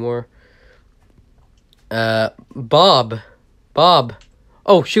doing more. Bob.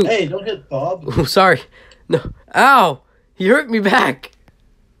 Oh shoot. Hey, don't hit Bob. Oh, sorry. No. Ow! He hurt me back.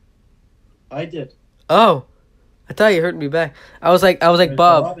 I did. Oh, I thought you hurt me back. I was like There's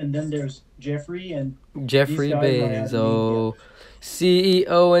Bob. And then there's Jeffrey and Jeffrey these guys Bezos,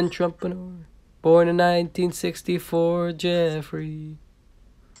 CEO and entrepreneur, born in 1964. Jeffrey.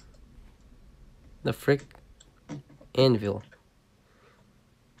 The frick. Anvil.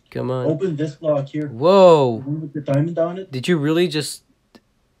 Come on. Open this block here. Whoa. The one with the diamond on it. Did you really just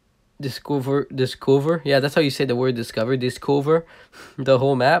discover? Yeah, that's how you say the word discover. Discover the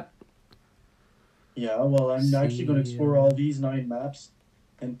whole map. Yeah, well, I'm actually going to explore all these 9 maps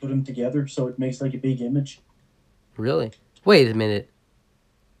and put them together so it makes like a big image. Really? Wait a minute.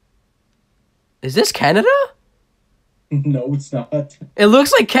 Is this Canada? No, it's not. It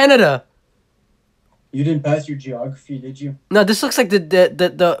looks like Canada. You didn't pass your geography, did you? No, this looks like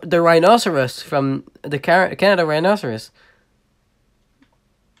the rhinoceros from the Canada rhinoceros.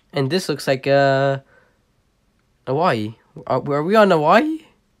 And this looks like Hawaii. Are we on Hawaii?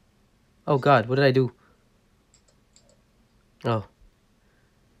 Oh God, what did I do? Oh.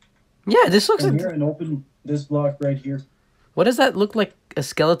 Yeah, this looks Come like. here and open this block right here. What does that look like? A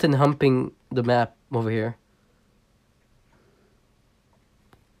skeleton humping the map over here.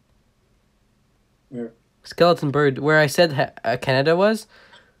 Where? Skeleton bird. Where I said Canada was.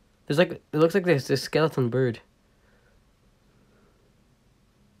 There's like it looks like there's this skeleton bird.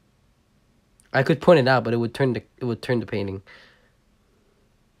 I could point it out, but it would turn the painting.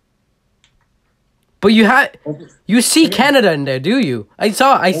 But you see Canada in there, do you? I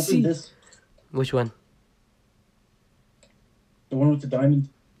see. This. Which one? The one with the diamond.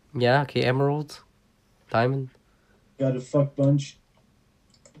 Yeah, okay, emerald. Diamond. Got a fuck bunch.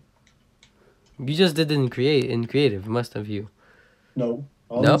 You just did it in creative, must have you. No.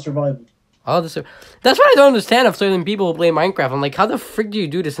 All No? in survival. All this. That's what I don't understand of certain people who play Minecraft. I'm like, how the frick do you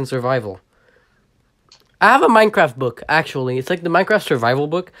do this in survival? I have a Minecraft book, actually. It's like the Minecraft survival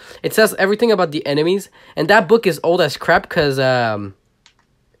book. It says everything about the enemies. And that book is old as crap because,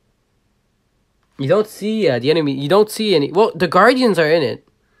 you don't see the enemy. You don't see any. Well, the Guardians are in it.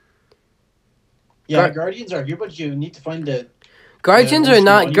 Yeah, Guardians are here, but you need to find the... Guardians are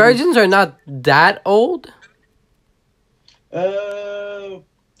not. Guardians are not that old.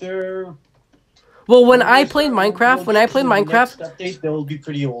 They're... Well, when I played Minecraft, Next update, they'll be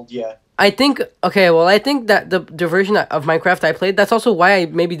pretty old, yeah. I think that the version of Minecraft I played, that's also why I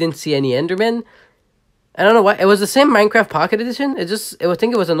maybe didn't see any Endermen. I don't know why. It was the same Minecraft Pocket Edition. I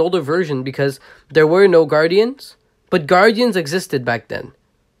think it was an older version because there were no Guardians, but Guardians existed back then.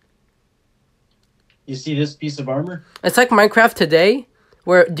 You see this piece of armor? It's like Minecraft today,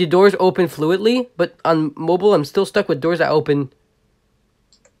 where the doors open fluidly, but on mobile, I'm still stuck with doors that open.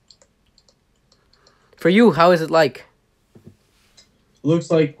 For you, how is it like?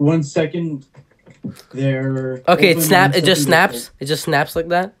 Looks like 1 second they're... Okay, open, it just snaps. It just snaps like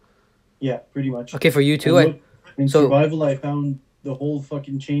that? Yeah, pretty much. Okay, for you too. In survival, I found the whole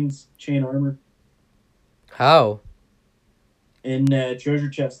fucking chain armor. How? In treasure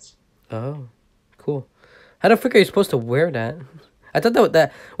chests. Oh, cool. How the frick are you supposed to wear that? I thought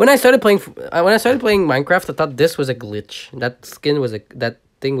that when I started playing Minecraft, I thought this was a glitch. That thing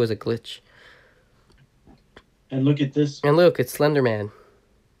was a glitch. And look at this. And look, it's Slenderman.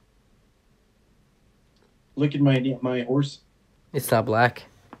 Look at my horse. It's not black.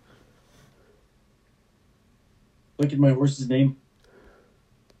 Look at my horse's name.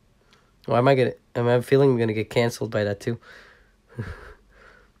 Why am I feeling I'm gonna get canceled by that too?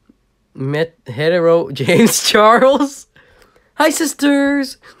 Met hetero James Charles. Hi,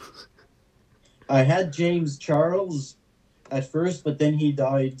 sisters. I had James Charles at first, but then he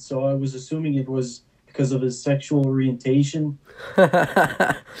died, so I was assuming it was because of his sexual orientation,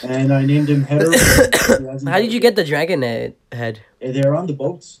 and I named him Hetero. He hasn't How did you get the dragon head? They're on the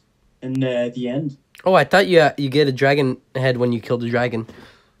boats in the end. Oh, I thought you get a dragon head when you kill the dragon.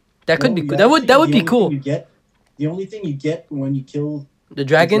 That could No, be you that would actually- be cool. The only thing you get when you kill The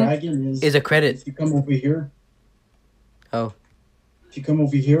dragon is is a credit. if you come over here. Oh. If you come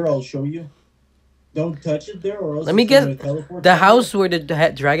over here, I'll show you. Don't touch it there, or else Let me it's guess. gonna teleport The somewhere. house where the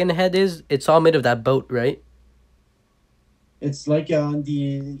dragon head is, it's all made of that boat, right? It's like on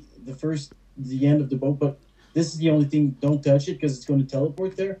the end of the boat, but this is the only thing. Don't touch it because it's going to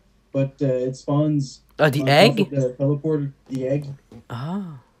teleport there. But it spawns. The on top egg? of the teleporter, the egg.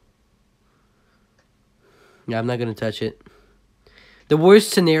 Ah. Yeah, I'm not gonna touch it. The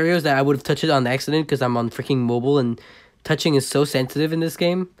worst scenario is that I would have touched it on accident because I'm on freaking mobile and touching is so sensitive in this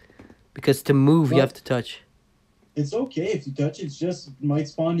game. Because to move, you Well, have to touch. It's okay if you touch it. It's just it might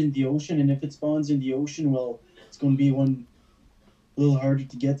spawn in the ocean, and if it spawns in the ocean, well, it's going to be one a little harder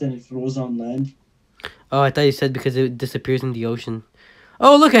to get than if it was on land. Oh, I thought you said because it disappears in the ocean.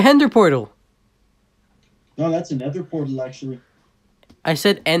 Oh, look, a Ender portal. No, that's a nether portal actually. I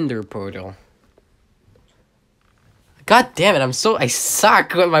said Ender portal. God damn it! I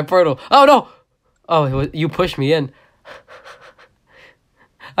suck with my portal. Oh no! Oh, you pushed me in.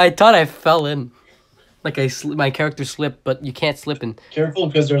 I thought I fell in, like my character slipped, but you can't slip in. Careful,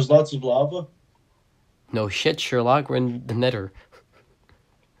 because there's lots of lava. No shit, Sherlock. We're in the Nether.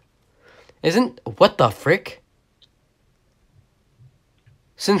 What the frick?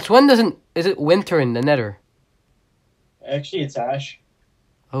 Since when is it winter in the Nether? Actually, it's ash.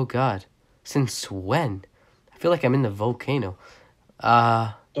 Oh God! Since when? I feel like I'm in the volcano.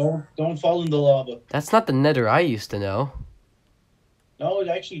 Don't fall in the lava. That's not the Nether I used to know. No, it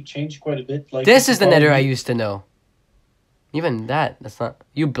actually changed quite a bit. Like This if is the you Nether follow I me- used to know. Even that's not.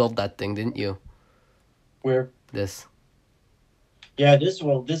 You built that thing, didn't you? Where? This. Yeah, this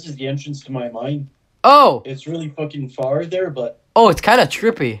is the entrance to my mine. Oh! It's really fucking far there, but Oh, it's kind of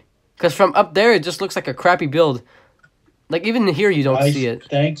trippy. Because from up there, it just looks like a crappy build. Like, even here, you don't see it.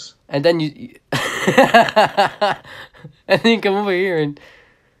 Thanks. And then you... and then you come over here and...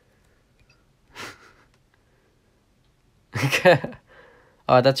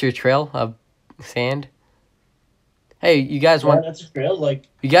 Oh, that's your trail of sand? Hey, you guys want... That's a trail. Like,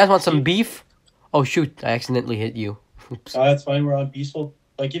 You guys want some beef? Oh, shoot. I accidentally hit you. Oops. that's fine. We're on peaceful.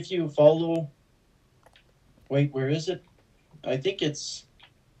 Like, if you follow. Wait, where is it? I think it's.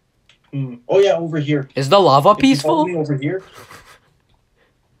 Oh yeah, over here. Is the lava If you follow peaceful? me over here.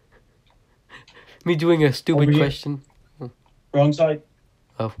 Me doing a stupid Over here. question. Wrong side.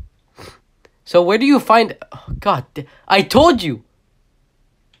 So where do you find... Oh, God, I told you!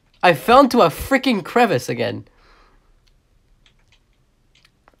 I fell into a freaking crevice again.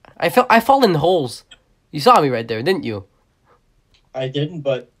 I fall in holes. You saw me right there, didn't you? I didn't,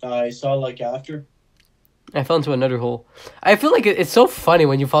 but I saw like after. I fell into another hole. I feel like it's so funny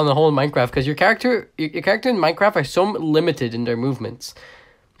when you fall in a hole in Minecraft because your character in Minecraft are so limited in their movements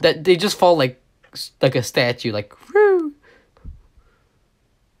that they just fall like a statue, like. Whoo.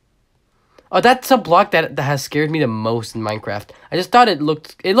 Oh, that's a block that has scared me the most in Minecraft. I just thought it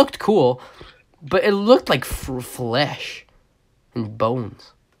looked cool, but it looked like flesh and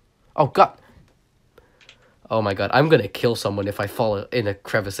bones. Oh God. Oh my God, I'm gonna kill someone if I fall in a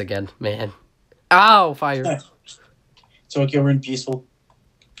crevice again, man. Ow, fire. It's okay, we're in peaceful.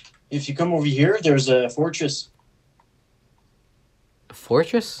 If you come over here, there's a fortress.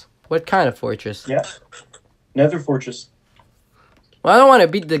 Fortress? What kind of fortress? Yeah. Nether fortress. Well, I don't want to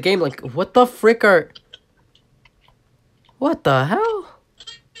beat the game. Like, what the frick are... What the hell?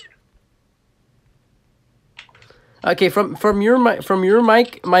 Okay, from your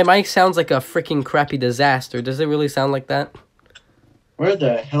mic, my mic sounds like a freaking crappy disaster. Does it really sound like that? Where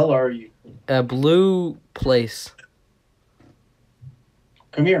the hell are you? A blue place.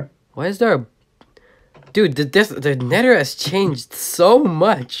 Come here. Why is there a... Dude, the Nether has changed so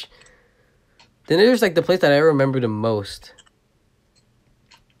much. The Nether's like the place that I remember the most.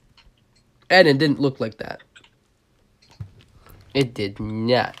 And it didn't look like that. It did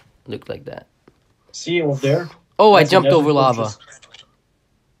not look like that. See over there? Oh, I That's a jumped nether over lava. fortress.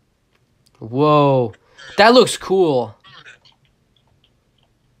 Whoa. That looks cool.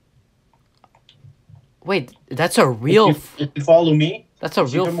 Wait, that's a real... If you follow me, That's a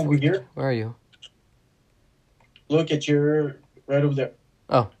if you real... come over here, Where are you? look at your right over there.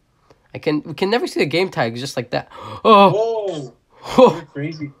 We can never see the game tags just like that. Oh! Whoa! You're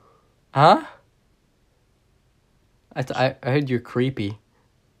crazy. Huh? I heard you're creepy.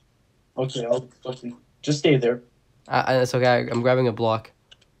 Okay, just stay there. That's okay. I'm grabbing a block.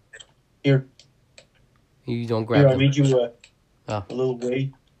 Here. You don't Here, grab I them. made you Oh. a little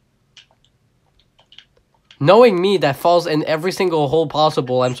way. Knowing me that falls in every single hole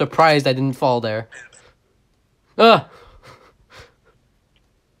possible, I'm surprised I didn't fall there. Ugh.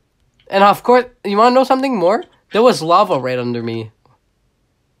 And of course, you want to know something more? There was lava right under me.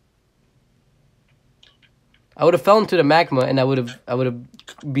 I would have fell into the magma, and I would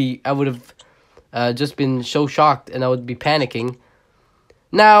have just been so shocked, and I would be panicking.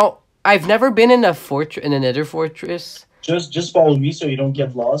 Now, I've never been in in a nether fortress. Just follow me so you don't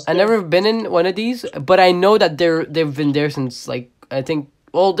get lost. I've there. never been in one of these, but I know that they've been there since, like, I think,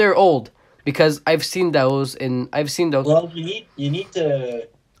 well, they're old because I've seen those. Well, you need to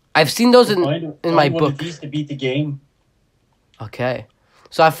I've seen those find in my one of book. these to beat the game. Okay,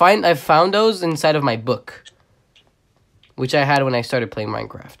 so I found those inside of my book, which I had when I started playing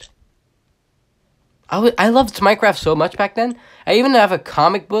Minecraft. I loved Minecraft so much back then. I even have a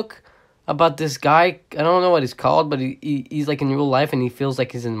comic book about this guy. I don't know what he's called, but he's like in real life and he feels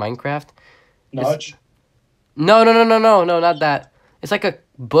like he's in Minecraft. Notch. No, not that. It's like a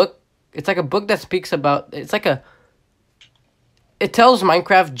book. It's like a book that speaks about. It tells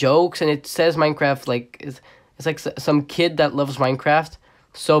Minecraft jokes and it says Minecraft like it's like some kid that loves Minecraft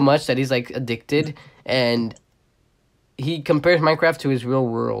so much that he's like addicted, and he compares Minecraft to his real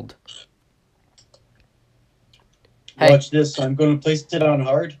world. Hey. Watch this. I'm going to place it on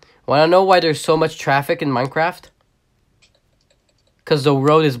hard. Want to know why there's so much traffic in Minecraft? Because the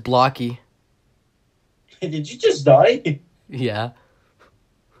road is blocky. Did you just die? Yeah.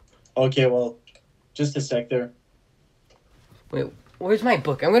 Okay, well, just a sec there. Wait, where's my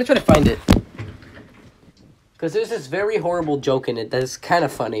book? I'm going to try to find it. Because there's this very horrible joke in it that is kind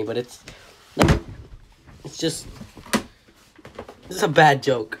of funny, but it's just... This is a bad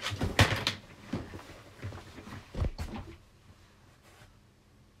joke.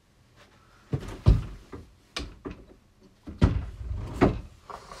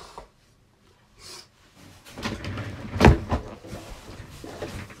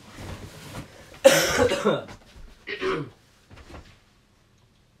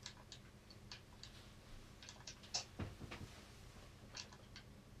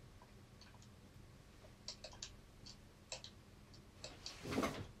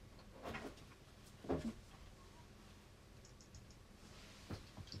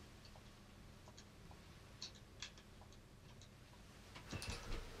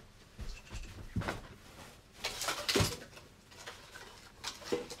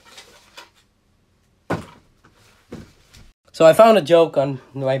 So I found a joke on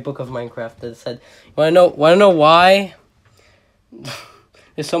my book of Minecraft that said, "Want to know why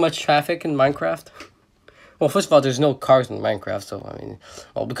there's so much traffic in Minecraft?" Well, first of all, there's no cars in Minecraft, so I mean,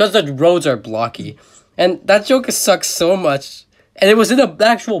 well, because the roads are blocky, and that joke sucks so much, and it was in an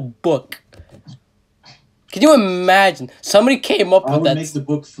actual book. Can you imagine? Somebody came up I with would that. make the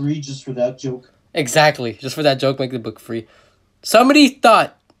book free just for that joke. Exactly, just for that joke, make the book free. Somebody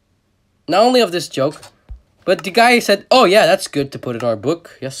thought not only of this joke, but the guy said, "Oh yeah, that's good to put in our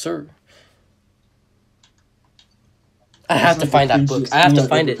book." Yes, sir. I have to find that book. I have to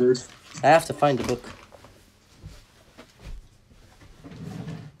find it. I have to find the book.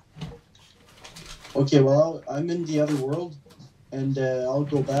 Okay, well, I'm in the other world, and I'll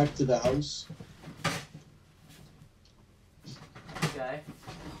go back to the house. Okay.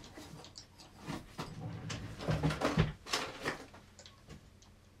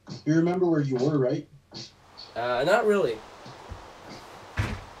 You remember where you were, right? Not really.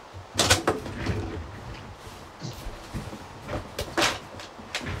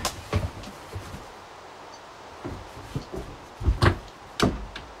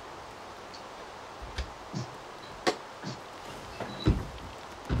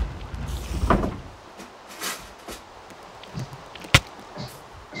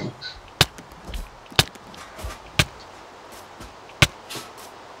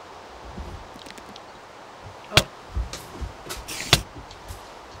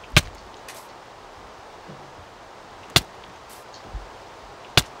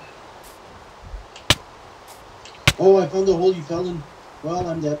 Oh, I found the hole you fell in. Well,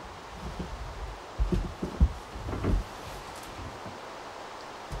 I'm dead.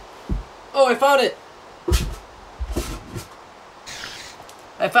 Oh, I found it.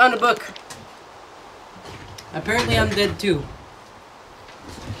 I found a book. Apparently, I'm dead too.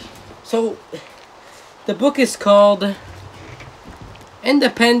 So, the book is called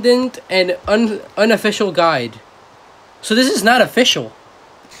Independent and Unofficial Guide. So this is not official.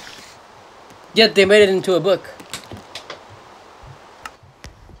 Yet they made it into a book.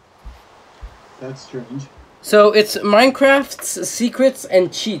 That's strange. So it's Minecraft's secrets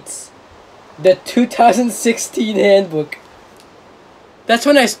and cheats. The 2016 handbook. That's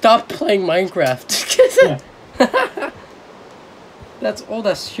when I stopped playing Minecraft. Yeah. That's all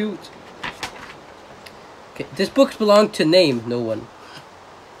that shoot. Okay, this book belonged to name no one.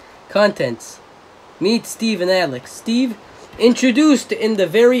 Contents. Meet Steve and Alex. Steve, introduced in the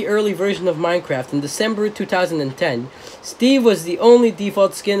very early version of Minecraft in December 2010, Steve was the only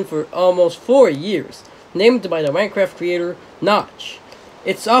default skin for almost 4 years, named by the Minecraft creator Notch.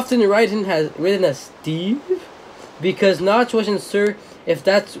 It's often written as Steve because Notch wasn't sure if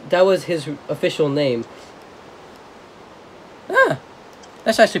that was his official name. Ah,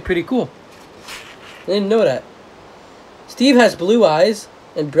 that's actually pretty cool. I didn't know that. Steve has blue eyes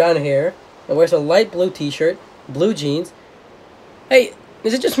and brown hair and wears a light blue t-shirt, blue jeans. Hey,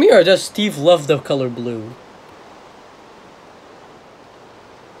 is it just me or does Steve love the color blue?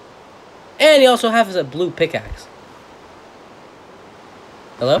 And he also has a blue pickaxe.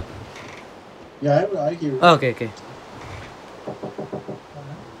 Hello? Yeah, I hear you. Oh, okay, okay.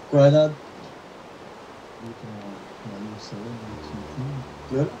 Go ahead, Dad.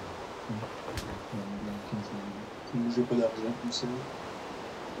 Good. J'ai pas d'argent comme ça.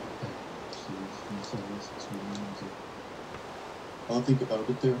 I'll think about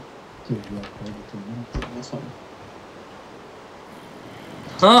it there. That's fine.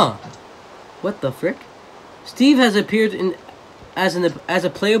 Huh? What the frick? Steve has appeared in as a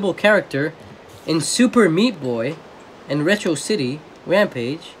playable character in Super Meat Boy and Retro City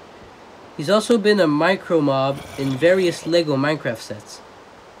Rampage. He's also been a micro mob in various Lego Minecraft sets,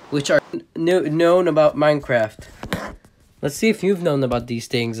 which are known about Minecraft. Let's see if you've known about these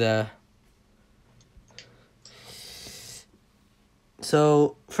things.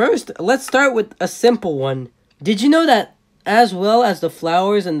 So first, let's start with a simple one. Did you know that as well as the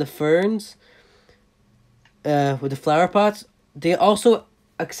flowers and the ferns, with the flower pots, they also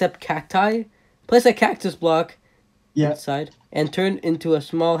accept cacti? Place a cactus block inside and turn into a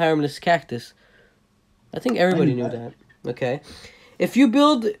small harmless cactus. I think everybody knew that. Okay. If you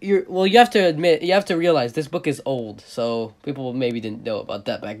build your... Well, you have to realize this book is old, so people maybe didn't know about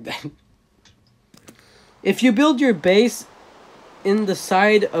that back then. If you build your base in the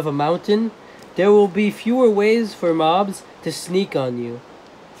side of a mountain, there will be fewer ways for mobs to sneak on you.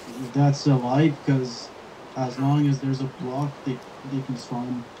 That's a lie, because as long as there's a block, they can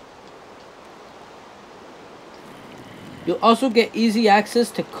spawn. You'll also get easy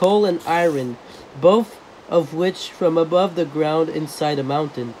access to coal and iron, both of which from above the ground inside a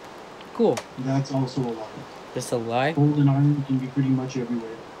mountain. Cool. That's also a lie. That's a lie? Gold and iron can be pretty much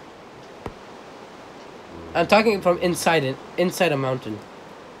everywhere. I'm talking from inside a mountain.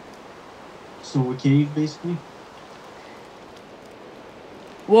 So a cave, basically?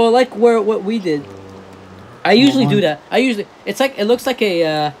 Well, like what we did. I usually do that. It looks like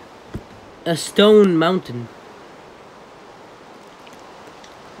a stone mountain.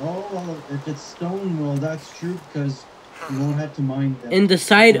 Oh, well, if it's stone, well, that's true, because you won't have to mine them. In the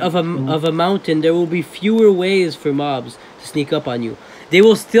side of a mountain, there will be fewer ways for mobs to sneak up on you. They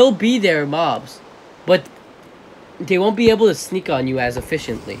will still be there, mobs, but they won't be able to sneak on you as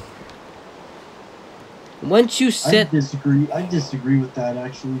efficiently. Once you set... I disagree with that,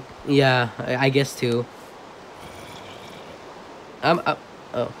 actually. Yeah, I guess too. Oh,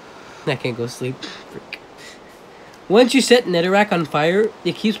 I can't go sleep. Frick. Once you set Netherrack on fire,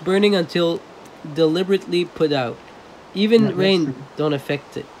 it keeps burning until deliberately put out. Even rain don't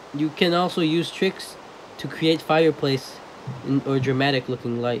affect it. You can also use tricks to create fireplace or dramatic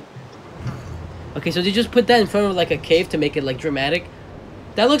looking light. Okay, so they just put that in front of like a cave to make it like dramatic.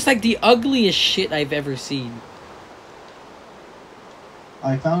 That looks like the ugliest shit I've ever seen.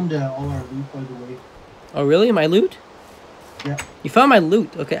 I found all our loot, by the way. Oh really? My loot? Yeah. You found my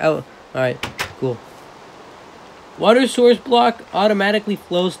loot? Okay, alright, cool. Water source block automatically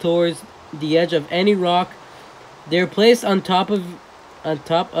flows towards the edge of any rock. They're placed on top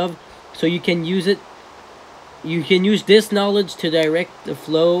of, so you can use it. You can use this knowledge to direct the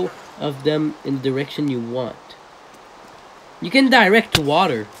flow of them in the direction you want. You can direct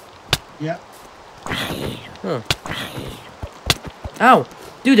water. Yeah. Huh. Ow!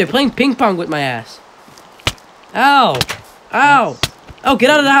 Dude, they're playing ping pong with my ass. Ow! Ow! Oh, get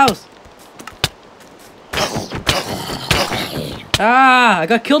out of the house! Ah! I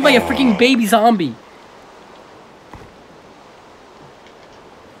got killed by a freaking baby zombie.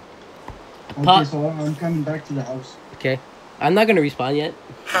 Okay, so I'm coming back to the house. Okay. I'm not gonna respawn yet.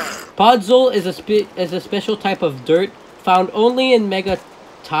 Podzol is a special type of dirt found only in mega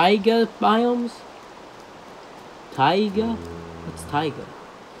taiga biomes. Taiga? What's taiga?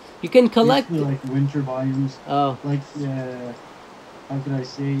 You can collect... Basically like winter biomes. Oh. Like, how can I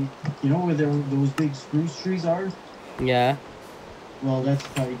say? You know where those big spruce trees are? Yeah. Well, that's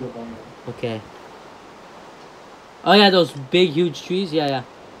Taiga biome. Okay. Oh yeah, those big, huge trees. Yeah, yeah.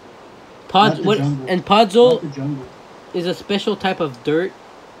 Not the jungle. And Not podzol the jungle. is a special type of dirt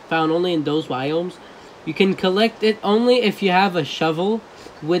found only in those biomes. You can collect it only if you have a shovel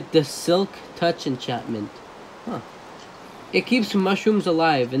with the Silk Touch enchantment. Huh. It keeps mushrooms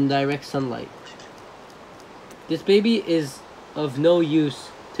alive in direct sunlight. This baby is of no use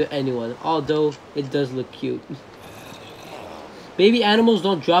to anyone, although it does look cute. Baby animals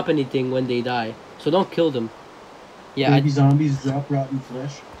don't drop anything when they die, so don't kill them. Yeah, Baby zombies drop rotten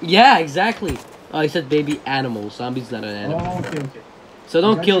flesh. yeah, exactly. Oh, I said baby animals. Zombie's not an animal. Oh, okay. So Is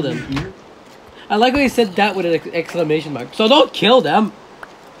don't that kill your them. beer? I like how he said that with an exclamation mark. So don't kill them.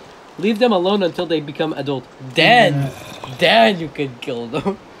 Leave them alone until they become adult. Then you can kill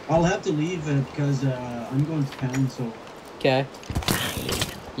them. I'll have to leave because I'm going to town. So Okay.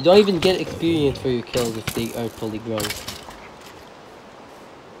 You don't even get experience for your kills if they aren't fully grown.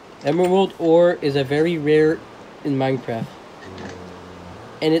 Emerald ore is a very rare in Minecraft.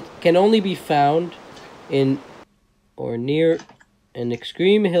 And it can only be found in or near an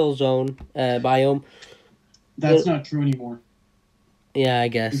extreme hill zone biome. that's not true anymore. Yeah, I It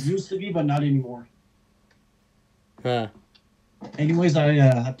guess. used to be, but not anymore. Huh. Anyways, I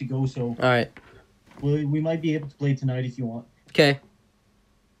have to go. So Alright. we might be able to play tonight if you want. Okay.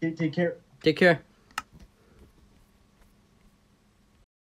 Take care. Take care.